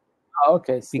 right?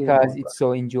 Okay. Because it's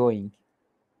so enjoying.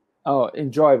 Oh,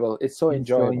 enjoyable! It's so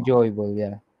enjoyable.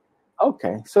 Yeah.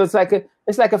 Okay, so it's like a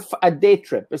day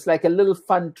trip. It's like a little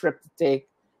fun trip to take,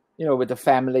 with the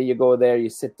family. You go there,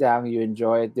 you sit down, you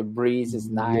enjoy it. The breeze is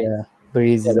nice. Yeah,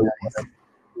 breeze is nice.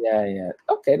 Yeah.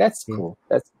 Okay, that's cool.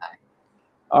 That's nice.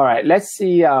 All right, let's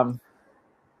see.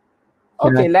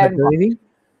 Okay, landmark.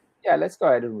 Yeah, let's go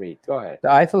ahead and read. Go ahead.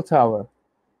 The Eiffel Tower.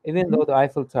 Even though the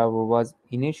Eiffel Tower was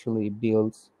initially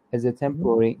built as a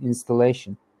temporary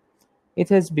installation, it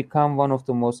has become one of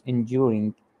the most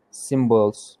enduring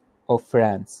symbols of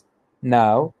France.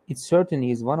 Now, it certainly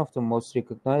is one of the most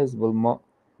recognizable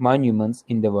monuments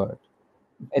in the world.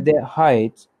 At the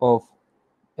height of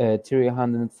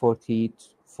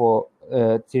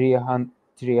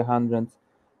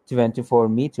 324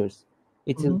 meters,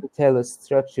 it is the tallest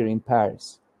structure in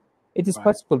Paris. It is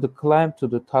possible to climb to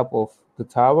the top of the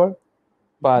tower,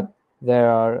 but there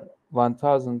are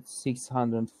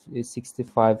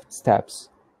 1,665 steps.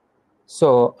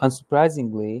 So,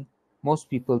 unsurprisingly, most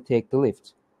people take the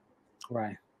lift.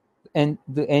 Right. And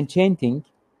the enchanting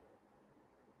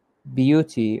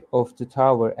beauty of the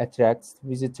tower attracts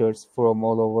visitors from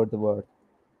all over the world.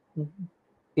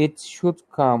 It should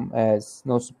come as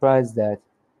no surprise that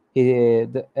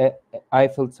the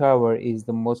Eiffel Tower is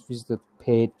the most visited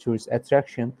paid tourist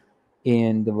attraction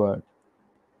in the world.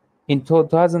 In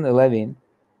 2011,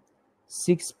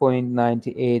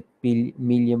 6.98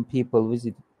 million people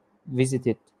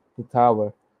visited the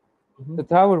tower. The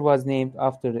tower was named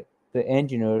after the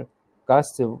engineer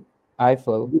Gustave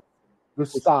Eiffel.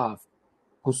 Gustave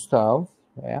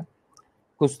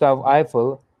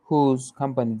Eiffel, whose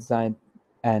company designed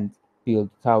and built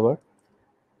the tower.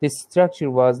 This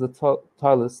structure was the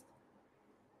tallest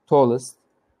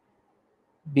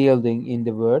building in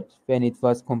the world when it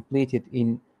was completed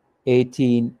in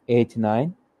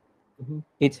 1889.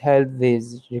 It held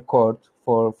this record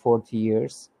for 40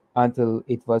 years until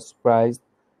it was surpassed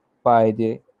by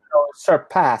the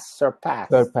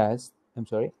I'm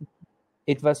sorry.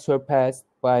 It was surpassed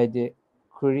by the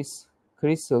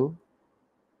Chrysler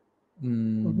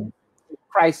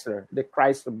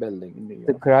building in New York.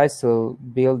 The Chrysler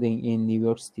building in New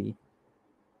York City.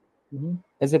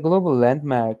 As a global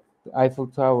landmark, the Eiffel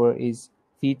Tower is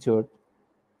featured.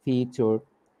 Featured.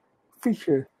 Could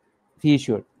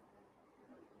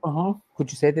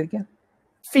you say that again?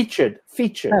 Featured.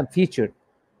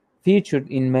 Featured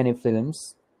in many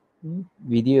films,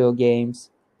 video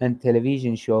games, and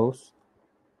television shows.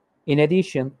 In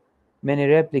addition, many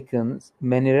replicas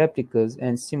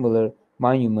and similar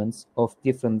monuments of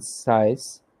different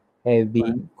size have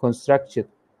been constructed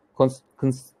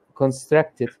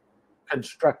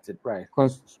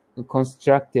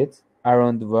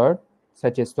around the world,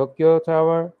 such as Tokyo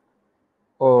Tower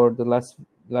or the Las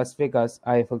Vegas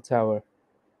Eiffel Tower.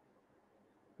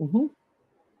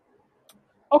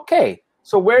 Okay,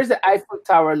 so where's the Eiffel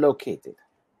Tower located?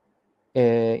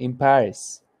 In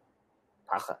Paris.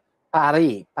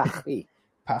 Paris.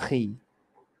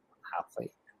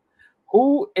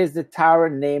 Who is the tower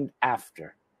named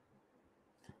after?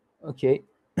 Okay.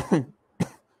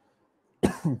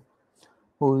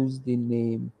 Who's the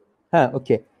name?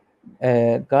 Okay.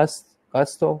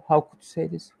 Gustav, how could you say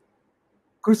this?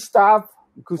 Gustav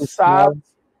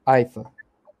Eiffel.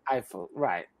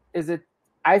 Right. Is it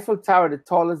Eiffel Tower the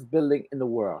tallest building in the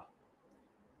world?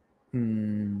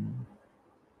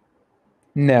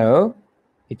 No,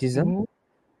 it isn't.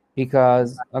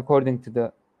 Because according to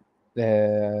the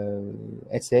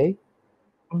essay,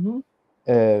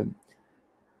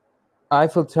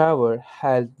 Eiffel Tower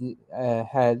had the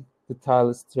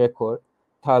tallest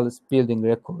building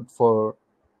record for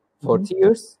 40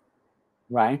 years.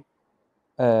 Right.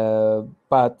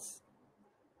 But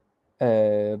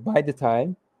by the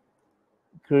time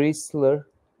Chrysler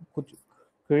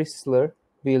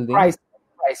building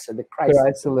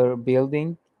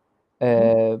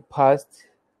passed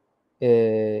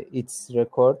its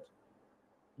record.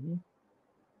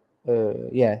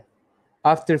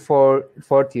 After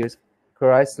 40 years,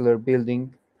 Chrysler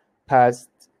building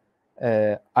passed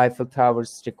Eiffel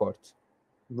Tower's record.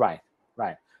 Right.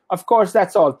 Of course,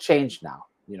 that's all changed now.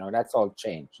 That's all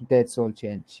changed.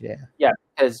 Yeah. Yeah,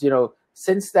 because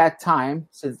since that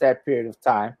period of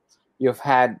time, you've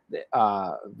had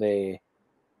the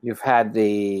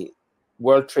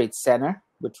World Trade Center,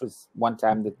 which was one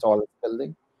time the tallest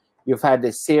building. You've had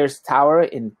the Sears Tower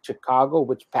in Chicago,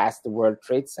 which passed the World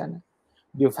Trade Center.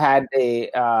 You've had the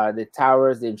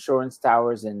towers, the insurance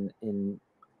towers in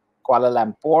Kuala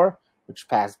Lumpur, which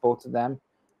passed both of them.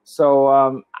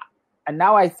 So, and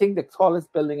now I think the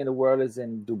tallest building in the world is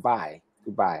in Dubai.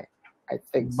 I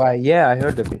think. So. Yeah, I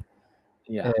heard of it.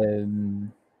 Yeah.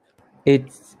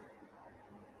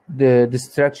 The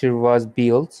structure was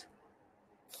built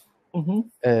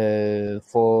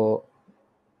for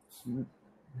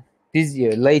this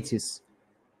year, latest.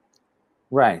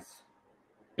 Right.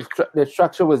 The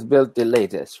structure was built the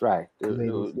latest, right?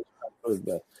 Latest. The structure was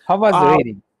built. How was the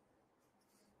reading?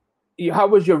 How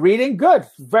was your reading? Good,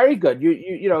 very good.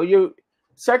 You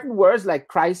certain words like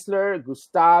Chrysler,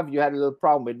 Gustav, you had a little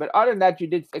problem with, but other than that, you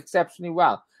did exceptionally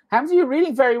well. Hamza, you're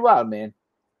reading very well, man.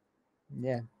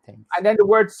 Yeah, thanks. And then the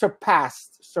word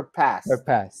surpassed,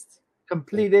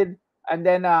 completed, and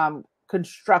then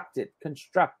constructed.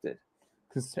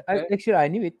 Actually, I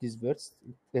knew it. These words,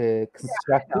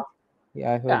 constructed.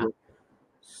 Yeah, I heard it.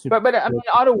 But I mean,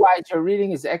 otherwise, your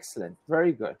reading is excellent.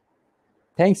 Very good.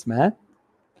 Thanks, man.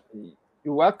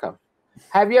 You're welcome.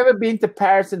 Have you ever been to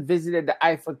Paris and visited the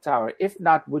Eiffel Tower? If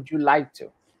not, would you like to?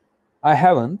 I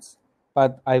haven't,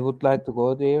 but I would like to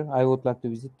go there. I would like to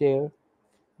visit there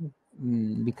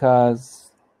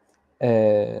because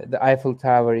the Eiffel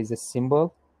Tower is a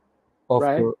symbol of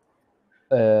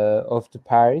the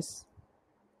Paris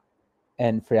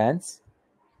and France.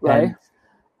 Right.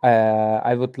 And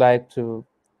I would like to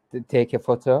take a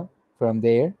photo from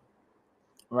there.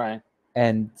 Right.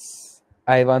 And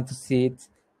I want to see it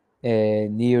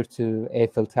near to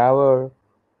Eiffel Tower.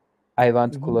 I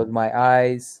want to close my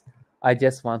eyes. I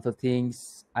just want to think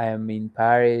I am in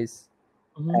Paris,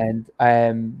 and I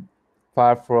am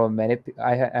far from I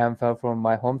am far from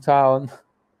my hometown,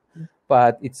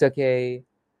 but it's okay,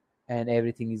 and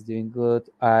everything is doing good.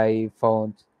 I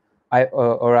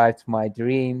arrived to my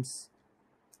dreams.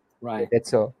 Right.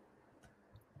 That's all.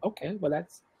 Okay. Well,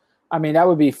 that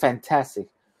would be fantastic.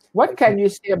 What can you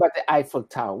say about the Eiffel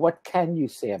Tower? What can you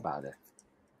say about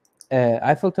it?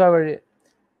 Eiffel Tower,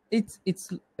 it's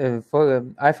for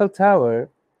Eiffel Tower,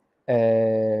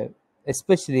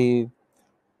 especially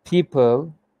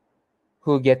people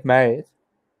who get married,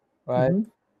 right?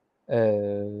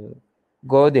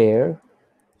 Go there,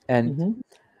 and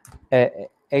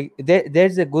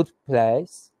there's a good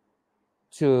place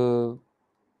to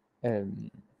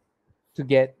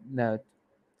get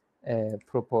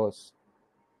propose.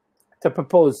 To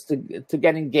propose, to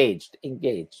get engaged.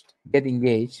 Get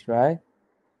engaged, right?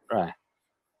 Right.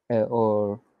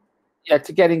 To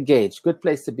get engaged. Good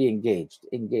place to be engaged.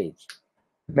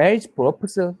 Marriage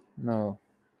proposal? No.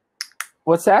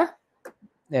 What's that?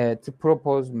 To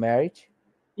propose marriage?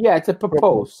 Yeah, to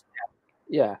propose.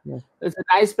 Yeah. It's a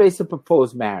nice place to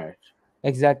propose marriage.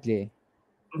 Exactly.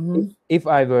 If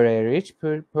I were a rich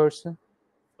person,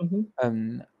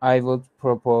 I would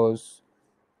propose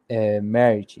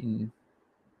marriage in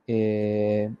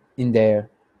there.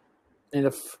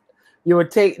 You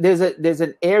would take there's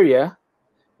an area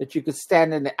that you could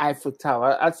stand in the Eiffel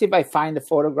Tower. I'll see if I find the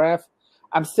photograph.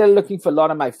 I'm still looking for a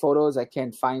lot of my photos. I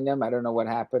can't find them. I don't know what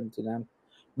happened to them.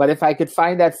 But if I could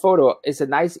find that photo, it's a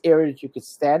nice area that you could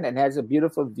stand and has a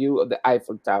beautiful view of the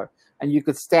Eiffel Tower. And you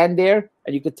could stand there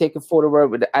and you could take a photograph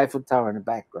with the Eiffel Tower in the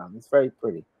background. It's very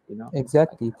pretty,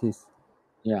 Exactly, it is.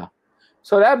 Yeah.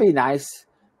 So that'd be nice.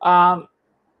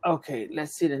 Okay,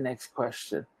 let's see the next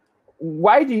question.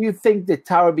 Why do you think the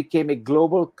tower became a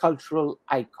global cultural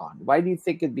icon? Why do you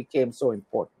think it became so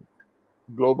important?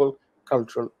 Global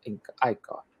cultural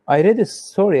icon. I read a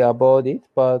story about it,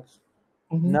 but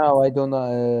now I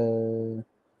don't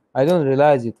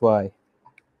realize it. Why?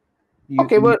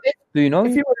 Okay, well, do you know?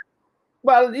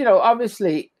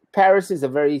 Obviously, Paris is a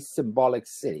very symbolic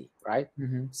city, right?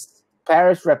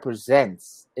 Paris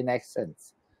represents, in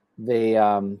essence,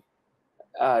 the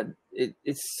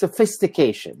it's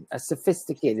sophistication, a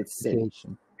sophisticated city.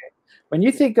 Okay. When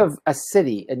you think of a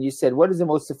city and you said, what is the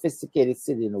most sophisticated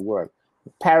city in the world?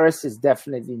 Paris is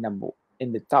definitely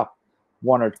in the top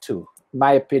 1 or 2. In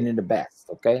my opinion, the best,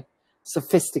 okay?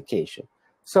 Sophistication.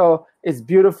 So it's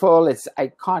beautiful, it's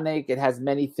iconic, it has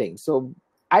many things. So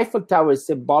Eiffel Tower is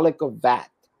symbolic of that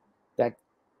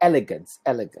elegance,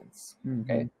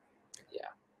 okay? Yeah.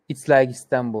 It's like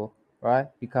Istanbul, right?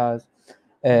 Because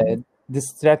the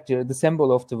structure, the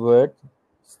symbol of the word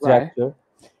structure,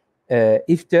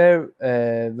 if there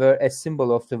were a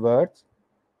symbol of the word,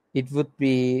 it would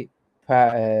be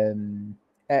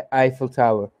Eiffel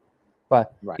Tower.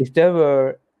 But if there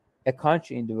were a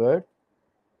country in the world,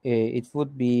 it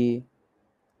would be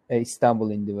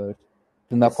Istanbul in the world.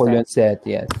 Napoleon said,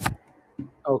 yes.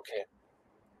 Okay.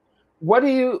 What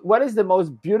is the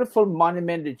most beautiful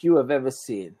monument that you have ever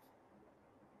seen?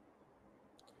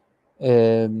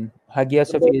 Hagia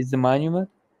Sophia is the monument.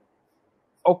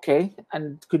 Okay,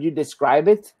 and could you describe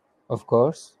it? Of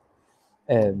course.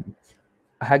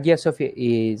 Hagia Sophia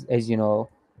is, as you know,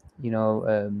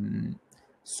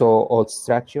 so old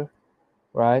structure,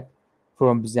 right?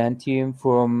 From Byzantium,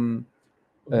 from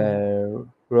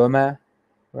Roma,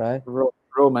 right?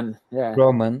 Roman, yeah.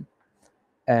 Roman,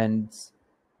 and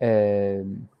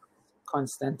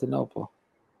Constantinople.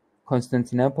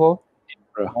 Constantinople,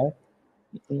 right?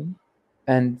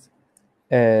 And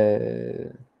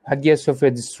Hagia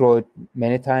Sophia destroyed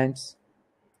many times.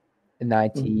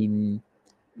 12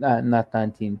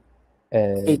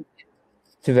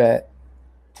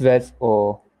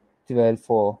 or 12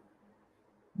 or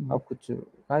how could you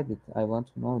write it? I want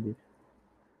to know this.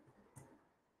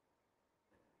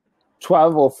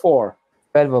 1204.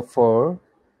 1204,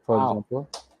 for example,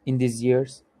 in these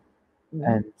years.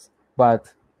 And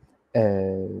but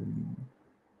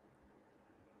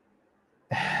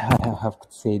how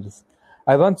could say this?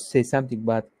 I want to say something,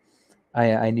 but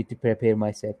I need to prepare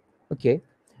myself. Okay.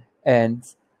 And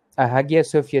Hagia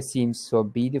Sophia seems so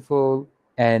beautiful,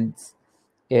 and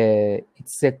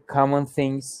it's a common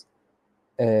things.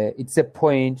 It's a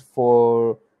point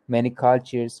for many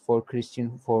cultures, for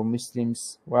Christian, for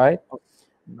Muslims, right?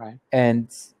 Right. And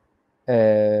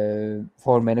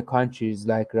for many countries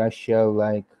like Russia,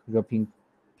 like European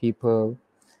people.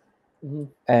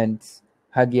 And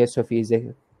Hagia Sophia is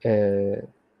a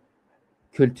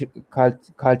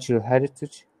cultural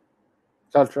heritage.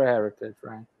 Cultural heritage,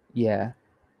 right? Yeah,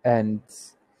 and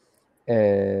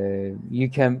you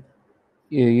can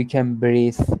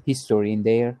breathe history in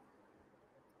there,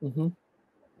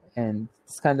 and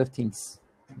this kind of things,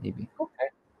 maybe. Okay,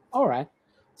 all right.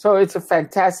 So it's a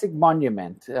fantastic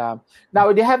monument.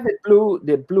 Now they have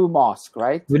the blue mosque,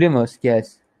 right? Blue mosque,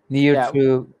 yes, near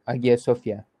to Hagia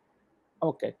Sophia.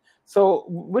 Okay, so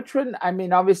which one? I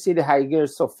mean, obviously the Hagia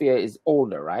Sophia is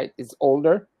older, right? It's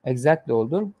older. Exactly,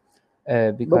 older.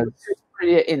 Because but which is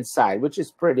pretty inside. Which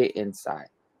is pretty inside.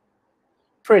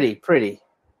 Pretty.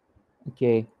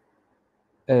 Okay.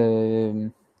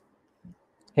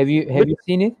 Have you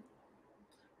seen it?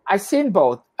 I've seen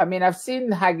both. I mean, I've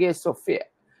seen Hagia Sophia.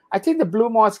 I think the blue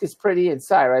mosque is pretty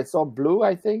inside, right? It's all blue,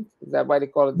 I think. Is that why they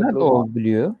call it the Not blue all mosque?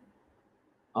 blue.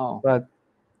 Oh. But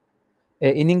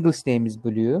in English name is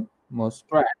blue mosque.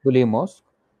 Right. Blue mosque.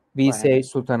 We say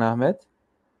Sultan Ahmed.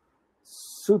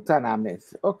 Sultan Ahmed.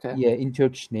 Okay. Yeah, in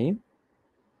Turkish name.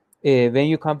 When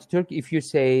you come to Turkey, if you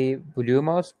say blue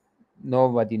mosque,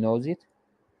 nobody knows it.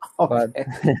 Okay.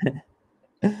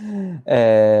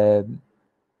 But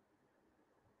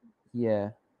yeah,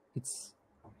 it's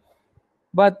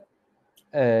but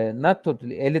not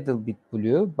totally, a little bit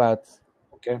blue, but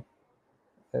okay.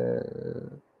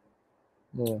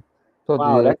 Yeah,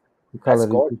 wow, the that's color.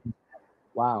 gorgeous.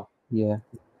 Wow. Yeah.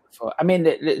 I mean,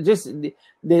 the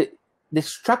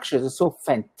structures are so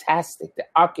fantastic. The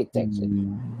architecture.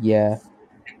 Yeah.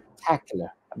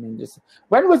 Spectacular. I mean, just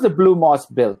when was the Blue Mosque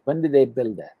built? When did they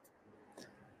build that?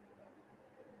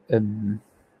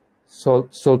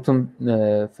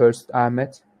 Sultan First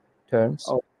Ahmed terms.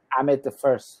 Oh, Ahmed the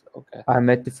First. Okay.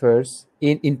 Ahmed the First.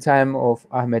 In time of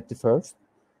Ahmed the First.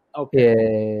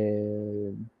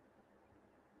 Okay.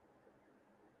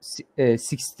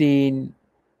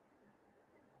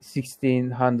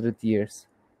 1600 years,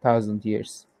 1000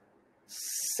 years.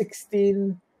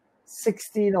 16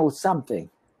 or something.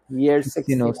 Year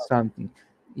 16 or something.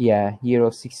 Yeah, year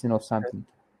of 16 or something.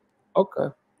 Okay.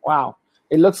 Wow.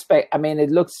 It looks I mean, it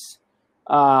looks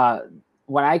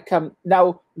when I come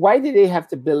now, why did they have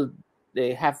to build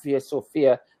the Hagia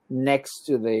Sophia next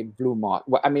to the Blue Mosque?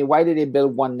 I mean, why did they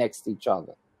build one next to each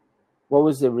other? What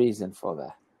was the reason for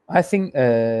that? I think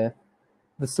the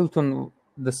Sultan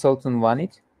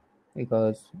wanted,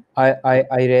 because I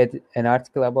read an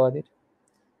article about it,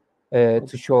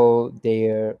 to show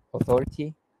their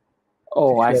authority.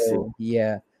 Oh, I see.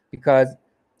 Yeah, because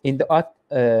in the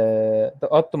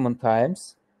Ottoman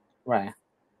times, right,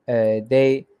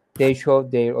 they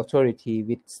showed their authority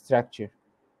with structure.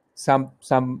 Some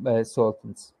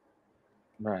sultans,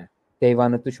 right, they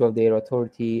wanted to show their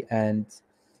authority and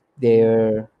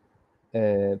their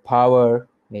power,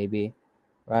 maybe,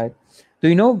 right? Do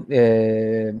you know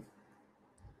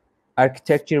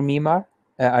architecture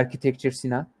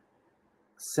Sinan?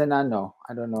 Sinan? No,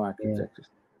 I don't know architecture.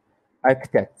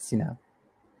 Architect Sinan.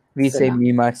 We say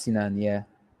Mimar Sinan. Yeah.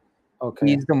 Okay.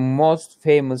 He's the most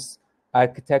famous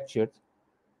architect. He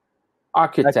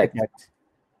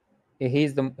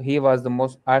is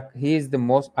the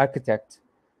most architect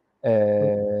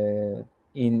in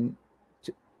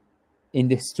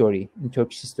the history, in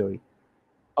Turkish history.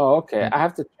 Oh, okay. I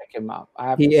have to check him out.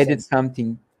 He added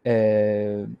something.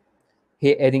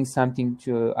 He adding something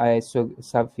to Hagia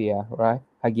Sophia, right?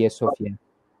 Hagia Sophia.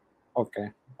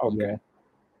 Okay. Yeah.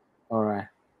 All right.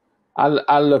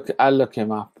 I'll look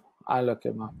him up.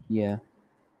 Yeah.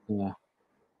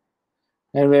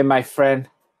 Anyway, my friend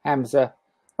Hamza.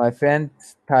 My friend,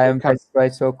 time passed by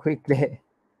so quickly.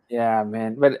 Yeah,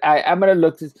 man. But I'm gonna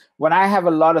look when I have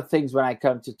a lot of things when I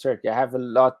come to Turkey. I have a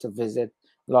lot to visit,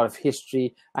 a a lot of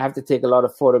history. I have to take a lot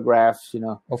of photographs, you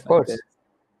know. Of course.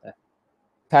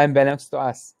 Time belongs to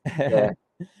us. Yeah.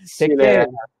 Take care.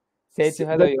 Say to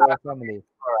hello your family.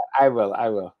 All right. I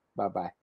will. Bye-bye.